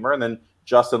sense of humor. And then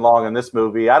Justin Long in this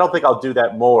movie. I don't think I'll do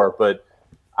that more, but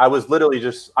I was literally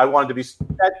I wanted to be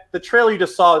the trailer you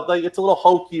just saw, like it's a little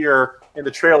hokier in the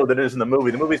trailer than it is in the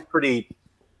movie. The movie's pretty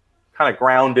kind of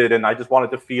grounded, and I just wanted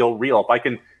to feel real. If I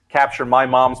can capture my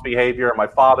mom's behavior, or my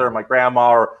father, or my grandma,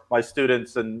 or my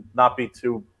students, and not be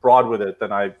too broad with it,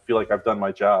 then I feel like I've done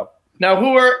my job. Now,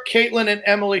 who are Caitlin and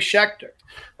Emily Schechter?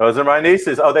 Those are my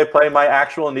nieces. Oh, they play my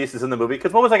actual nieces in the movie.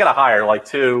 Because what was I going to hire? Like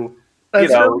two...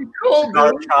 That's really cool,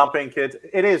 dude. Chomping kids.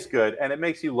 It is good, and it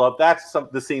makes you love. That's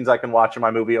the scenes I can watch in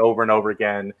my movie over and over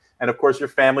again. And of course, your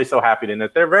family's so happy in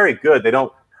it. They're very good. They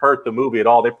don't hurt the movie at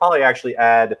all. They probably actually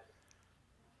add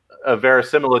a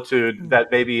verisimilitude that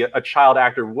maybe a child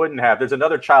actor wouldn't have. There's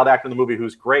another child actor in the movie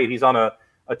who's great. He's on a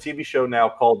TV show now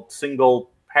called Single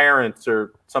Parents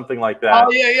or something like that.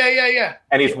 Oh yeah.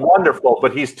 And he's wonderful,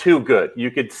 but he's too good.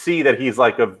 You could see that he's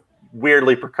like a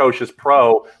weirdly precocious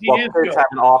pro, while kids have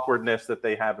an awkwardness that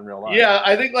they have in real life. Yeah,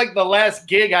 I think like the last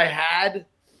gig I had,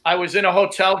 I was in a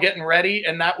hotel getting ready,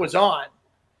 and that was on.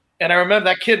 And I remember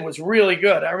that kid was really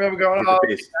good. I remember going,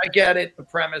 I get it, the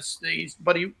premise,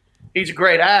 but he's a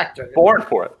great actor. Born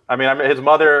for it. I mean, his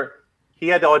mother, he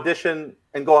had to audition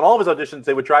and go on all of his auditions.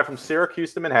 They would drive from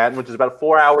Syracuse to Manhattan, which is about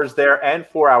 4 hours there and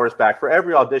 4 hours back for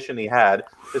every audition he had.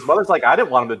 His mother's like, I didn't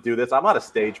want him to do this. I'm not a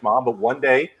stage mom, but one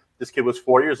day, this kid was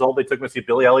 4 years old. They took him to see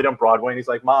Billy Elliot on Broadway, and he's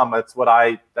like, Mom,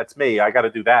 that's me. I got to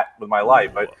do that with my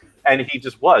life. And he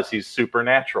just was. He's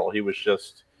supernatural. He was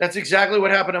just. That's exactly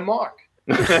what happened to Mark.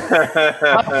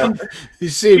 You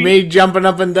see me jumping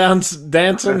up and down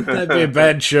dancing? That'd be a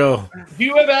bad show. Do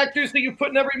you have actors that you put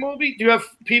in every movie? Do you have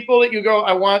people that you go,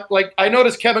 I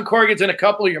noticed Kevin Corrigan's in a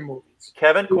couple of your movies.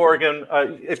 Kevin Corrigan,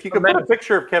 if you could put a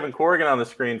picture of Kevin Corrigan on the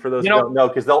screen for those who don't know,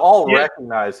 because they'll all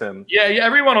recognize him. Yeah,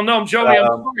 everyone will know him. Joey, I'm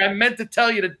sorry. I meant to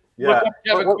tell you to look up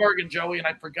Kevin Corrigan, Joey, and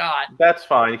I forgot. That's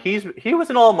fine. He was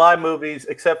in all my movies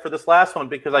except for this last one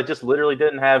because I just literally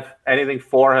didn't have anything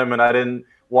for him, and I didn't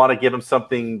want to give him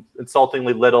something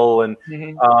insultingly little. And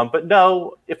but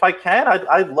no, if I can,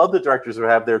 I love the directors who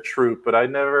have their troupe, but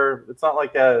it's not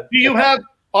like a. Do you have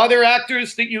other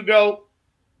actors that you go?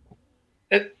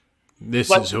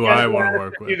 This is who I want to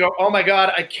work with. You go, oh my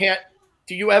God, I can't.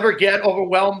 Do you ever get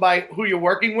overwhelmed by who you're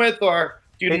working with, or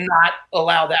do you not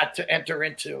allow that to enter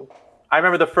into? I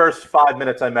remember the first 5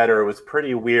 minutes I met her, it was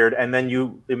pretty weird. And then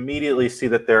you immediately see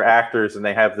that they're actors and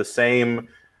they have the same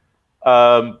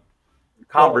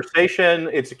conversation,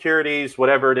 insecurities,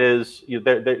 whatever it is.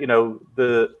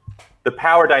 The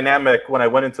power dynamic when I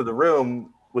went into the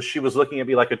room was she was looking at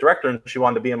me like a director and she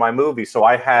wanted to be in my movie. So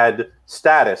I had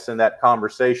status in that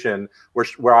conversation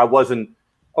where I wasn't,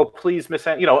 oh, please, Miss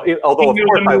Ann, although of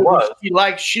course I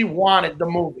was. She wanted the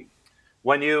movie.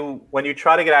 When you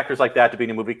try to get actors like that to be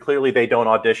in a movie, clearly they don't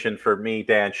audition for me,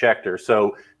 Dan Schechter.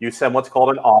 So you send what's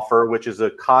called an offer, which is a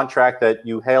contract that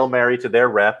you Hail Mary to their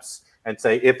reps, and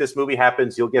say, if this movie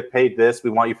happens, you'll get paid this. We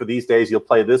want you for these days. You'll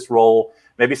play this role.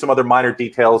 Maybe some other minor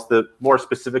details. The more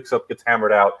specific stuff gets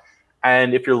hammered out.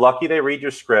 And if you're lucky, they read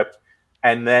your script.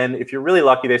 And then if you're really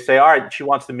lucky, they say, all right, she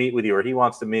wants to meet with you, or he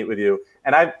wants to meet with you.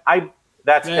 And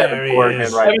that's Kevin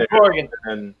Corrigan right there. Corrigan.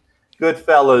 And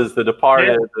Goodfellas, The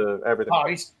Departed, everything. Oh,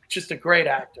 he's just a great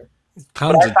actor.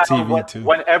 Tons of TV too.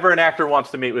 Whenever an actor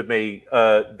wants to meet with me,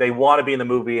 they want to be in the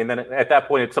movie, and then at that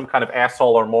point, it's some kind of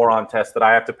asshole or moron test that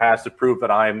I have to pass to prove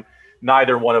that I'm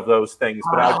neither one of those things.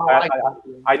 But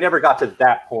I never got to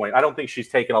that point. I don't think she's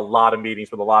taken a lot of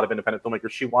meetings with a lot of independent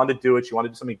filmmakers. She wanted to do it. She wanted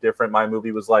to do something different. My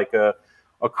movie was like a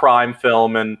crime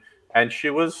film, and she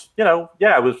was, it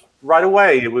was right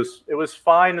away. It was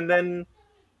fine, and then,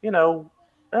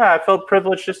 I felt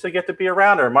privileged just to get to be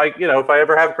around her. Mike, if I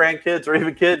ever have grandkids or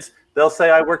even kids, they'll say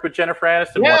I worked with Jennifer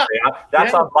Aniston one day.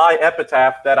 That's on my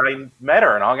epitaph that I met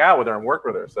her and hung out with her and worked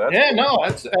with her. So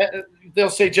that's they'll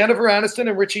say Jennifer Aniston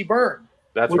and Richie Byrne.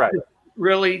 That's right.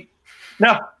 Really.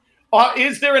 Now,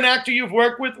 is there an actor you've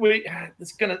worked with? I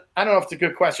don't know if it's a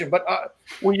good question, but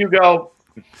will you go?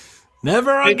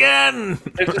 Never again.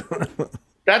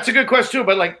 That's a good question too.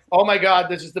 But like, oh my God,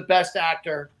 this is the best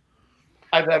actor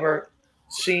I've ever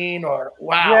seen, or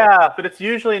wow. Yeah, but it's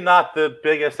usually not the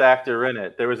biggest actor in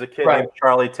it. There was a kid named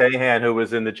Charlie Tahan who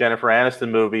was in the Jennifer Aniston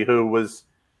movie who was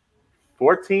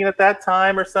 14 at that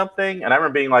time or something. And I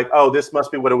remember being like, oh, this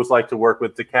must be what it was like to work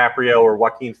with DiCaprio or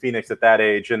Joaquin Phoenix at that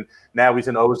age. And now he's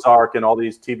in Ozark and all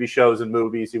these TV shows and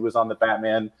movies. He was on the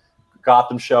Batman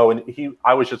Gotham show. And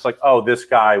I was just like, oh, this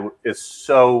guy is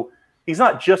he's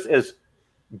not just as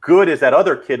good as that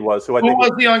other kid was. Who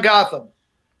was he on Gotham?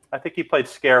 I think he played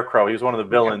Scarecrow. He was one of the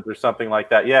villains or something like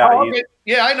that. Yeah.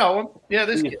 Yeah, I know him. Yeah,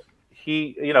 this kid.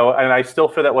 He, and I still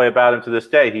feel that way about him to this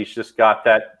day. He's just got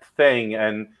that thing.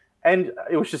 And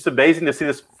it was just amazing to see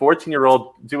this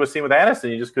 14-year-old do a scene with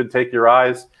Aniston. You just couldn't take your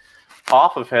eyes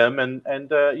off of him.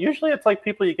 And usually it's like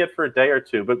people you get for a day or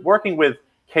two. But working with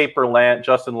Kate Berlant,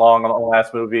 Justin Long on the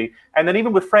last movie, and then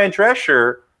even with Fran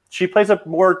Drescher, she plays a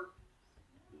more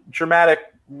dramatic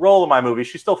role in my movie.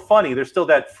 She's still funny. There's still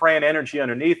that Fran energy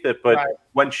underneath it. But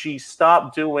when she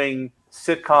stopped doing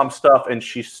sitcom stuff and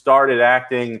she started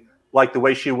acting like the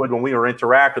way she would when we were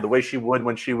Interact, or the way she would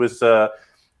when she was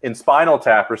in Spinal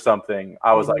Tap or something,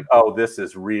 I was like, oh, this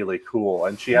is really cool.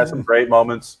 And she has some great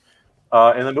moments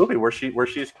in the movie where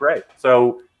she's great.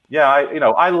 So yeah,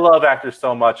 I love actors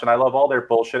so much, and I love all their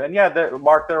bullshit. And yeah,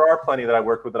 Mark, there are plenty that I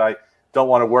work with that I don't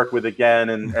want to work with again.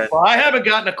 And well, I haven't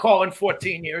gotten a call in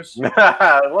 14 years.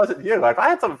 It wasn't you. If I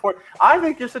had something for I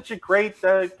think you're such a great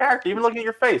character. Even looking at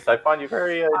your face, I find you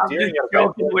very endearing. I'm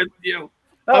joking with you.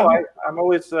 No, I'm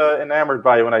always enamored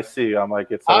by you when I see you. I'm like,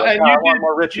 I want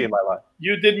more Richie in my life.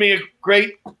 You did me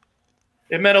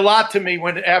it meant a lot to me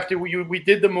when after we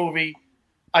did the movie,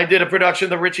 I did a production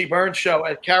of the Richie Byrne show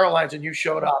at Caroline's, and you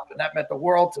showed up, and that meant the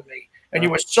world to me. And you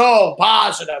were so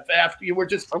positive after you were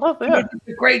just,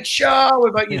 a great show.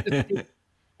 It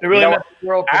really meant the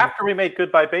world to me. After we made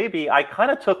Goodbye Baby, I kind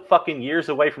of took fucking years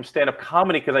away from stand-up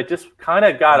comedy because I just kind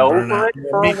of got over it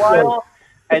for a while.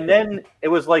 And then it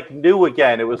was like new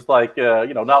again. It was like,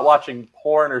 not watching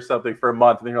porn or something for a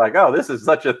month. And then you're like, oh, this is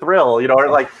such a thrill. Or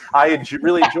like, I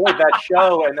really enjoyed that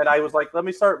show. And then I was like, let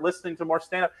me start listening to more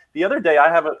stand-up. The other day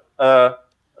I have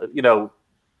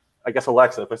I guess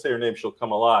Alexa, if I say her name, she'll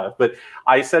come alive. But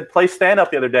I said, play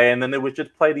stand-up the other day. And then they would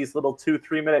just play these little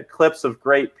 2-3 minute clips of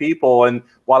great people. And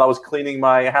while I was cleaning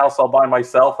my house all by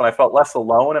myself, and I felt less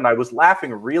alone. And I was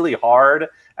laughing really hard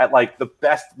at like the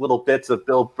best little bits of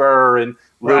Bill Burr and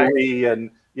Louis and,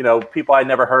 people I'd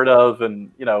never heard of.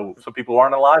 And, some people who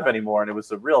aren't alive anymore. And it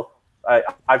was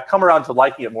I've come around to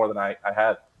liking it more than I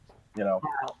had, Wow,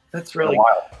 that's really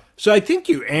wild. So I think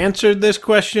you answered this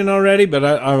question already, but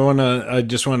I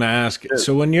just want to ask.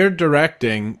 So when you're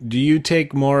directing, do you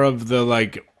take more of the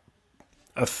like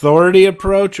authority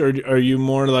approach, or are you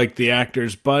more like the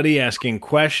actor's buddy asking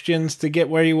questions to get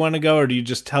where you want to go, or do you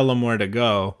just tell them where to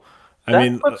go?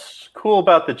 That's what's cool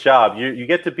about the job. You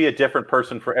get to be a different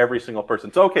person for every single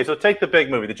person. So take the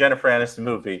big movie, the Jennifer Aniston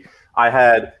movie. I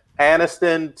had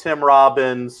Aniston, Tim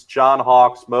Robbins, John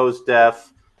Hawkes, Mos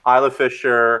Def, Isla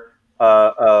Fisher,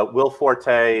 Will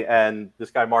Forte, and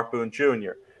this guy Mark Boone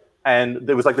Jr. And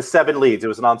there was like the 7 leads. It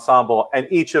was an ensemble, and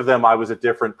each of them I was a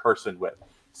different person with.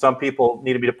 Some people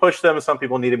needed me to push them. Some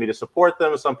people needed me to support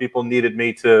them. Some people needed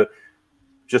me to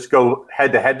just go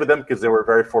head to head with them because they were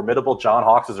very formidable. John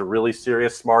Hawkes is a really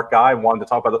serious, smart guy. Wanted to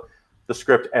talk about the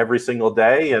script every single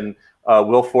day. And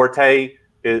Will Forte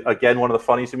is, again, one of the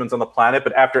funniest humans on the planet.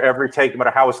 But after every take, no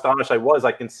matter how astonished I was,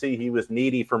 I can see he was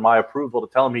needy for my approval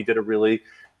to tell him he did a really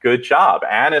good job.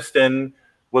 Aniston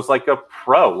was like a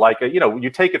pro, like you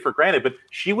take it for granted, but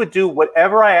she would do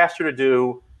whatever I asked her to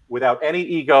do without any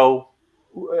ego,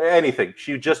 anything.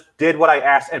 She just did what I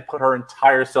asked and put her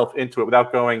entire self into it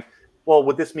without going, well,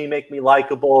 would this make me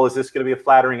likable? Is this going to be a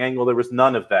flattering angle? There was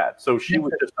none of that. So she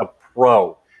was just a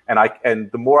pro, and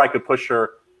the more I could push her,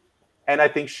 and I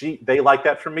think they like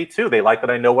that from me too. They like that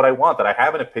I know what I want, that I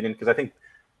have an opinion, because I think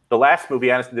the last movie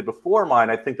Aniston did before mine,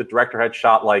 I think the director had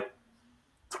shot like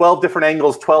 12 different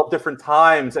angles, 12 different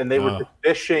times, and they were just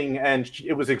fishing, and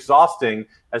it was exhausting,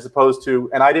 as opposed to,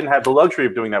 and I didn't have the luxury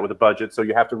of doing that with a budget, so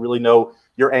you have to really know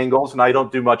your angles, and I don't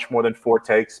do much more than 4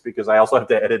 takes, because I also have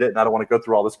to edit it, and I don't want to go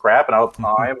through all this crap, and I don't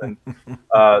have time,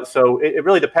 and so it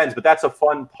really depends, but that's a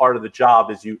fun part of the job,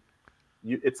 is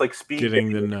it's like speed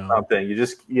getting to know something.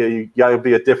 You gotta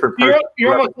be a different person.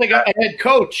 You're almost like a head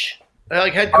coach.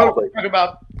 Like head coach talk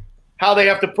about how they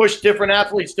have to push different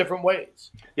athletes different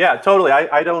ways. Yeah, totally.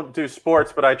 I don't do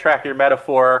sports, but I track your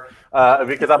metaphor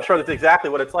because I'm sure that's exactly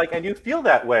what it's like. And you feel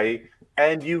that way,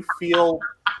 and you feel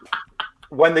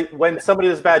when somebody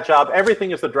does a bad job,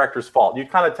 everything is the director's fault. You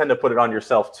kind of tend to put it on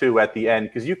yourself too at the end,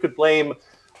 because you could blame,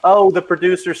 the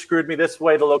producer screwed me this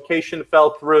way, the location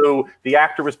fell through, the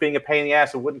actor was being a pain in the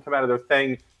ass and wouldn't come out of their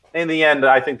thing. In the end,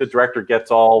 I think the director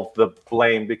gets all the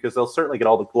blame, because they'll certainly get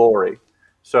all the glory.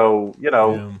 So, you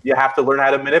have to learn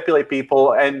how to manipulate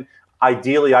people. And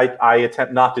ideally, I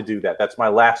attempt not to do that. That's my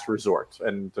last resort.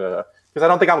 And because I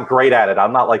don't think I'm great at it.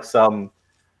 I'm not like some,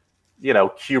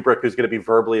 Kubrick who's going to be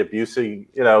verbally abusing,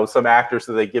 some actors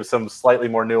so they give some slightly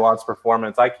more nuanced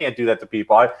performance. I can't do that to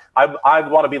people. I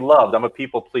want to be loved. I'm a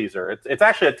people pleaser. It's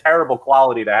actually a terrible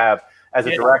quality to have as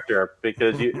a director,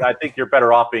 because I think you're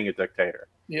better off being a dictator.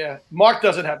 Yeah, Mark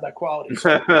doesn't have that quality.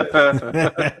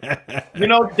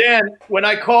 Dan, when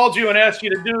I called you and asked you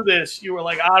to do this, you were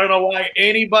like, I don't know why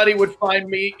anybody would find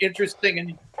me interesting,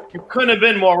 and you couldn't have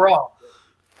been more wrong.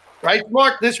 Right,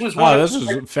 Mark? This was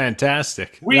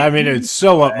fantastic. It's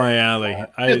so up my alley.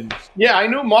 I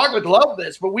knew Mark would love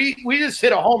this, but we just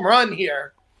hit a home run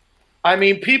here. I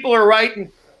mean, people are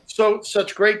writing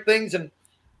such great things, and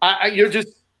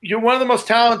you're one of the most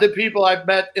talented people I've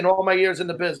met in all my years in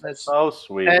the business. Oh,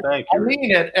 sweet. And thank you. I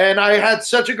mean it. And I had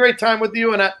such a great time with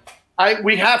you. And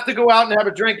we have to go out and have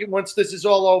a drink once this is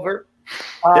all over.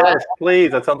 Yes, please.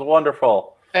 That sounds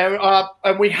wonderful. And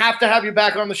we have to have you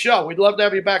back on the show. We'd love to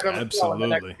have you back on the show in the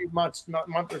next few month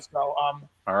or so. All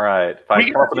right. If I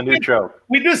come up with a new joke.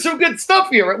 We do some good stuff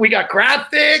here. We got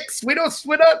graphics.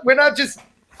 We're not just.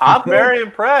 I'm very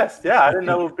impressed. Yeah, I didn't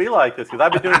know it would be like this, because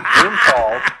I've been doing Zoom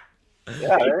calls.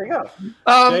 Yeah, there you go.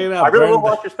 I really will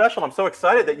watch your special. I'm so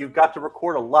excited that you got to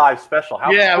record a live special. How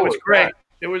cool it was great. That?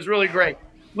 It was really great.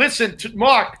 Listen,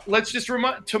 Mark, let's just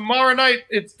remind, tomorrow night,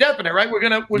 it's definite, right? We're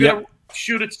gonna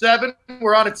shoot at 7.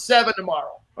 We're on at 7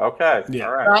 tomorrow. Okay. Yeah.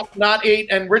 All right. Not 8.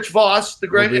 And Rich Voss, the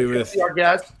great our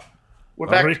guest. We're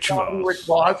back Rich to Rich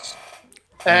Voss.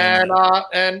 And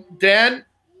Dan,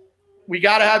 we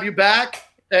got to have you back.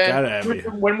 And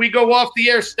when we go off the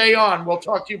air, stay on. We'll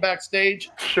talk to you backstage.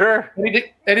 Sure.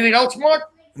 Anything else, Mark?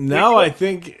 No, I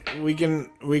think we can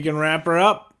wrap her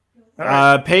up.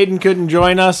 Right. Peyton couldn't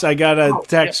join us. I got a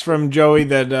text from Joey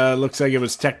that looks like it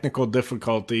was technical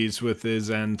difficulties with his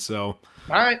end. So,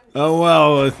 all right. Oh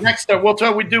well. Next up, we'll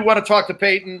talk. We do want to talk to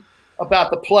Peyton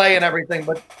about the play and everything,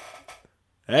 but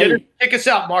kick us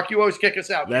out, Mark. You always kick us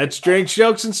out. That's Drinks,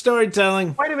 Jokes, and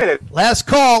Storytelling. Wait a minute. Last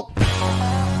call.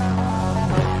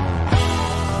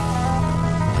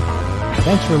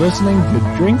 Thanks for listening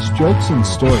to Drinks, Jokes, and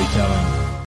Storytelling.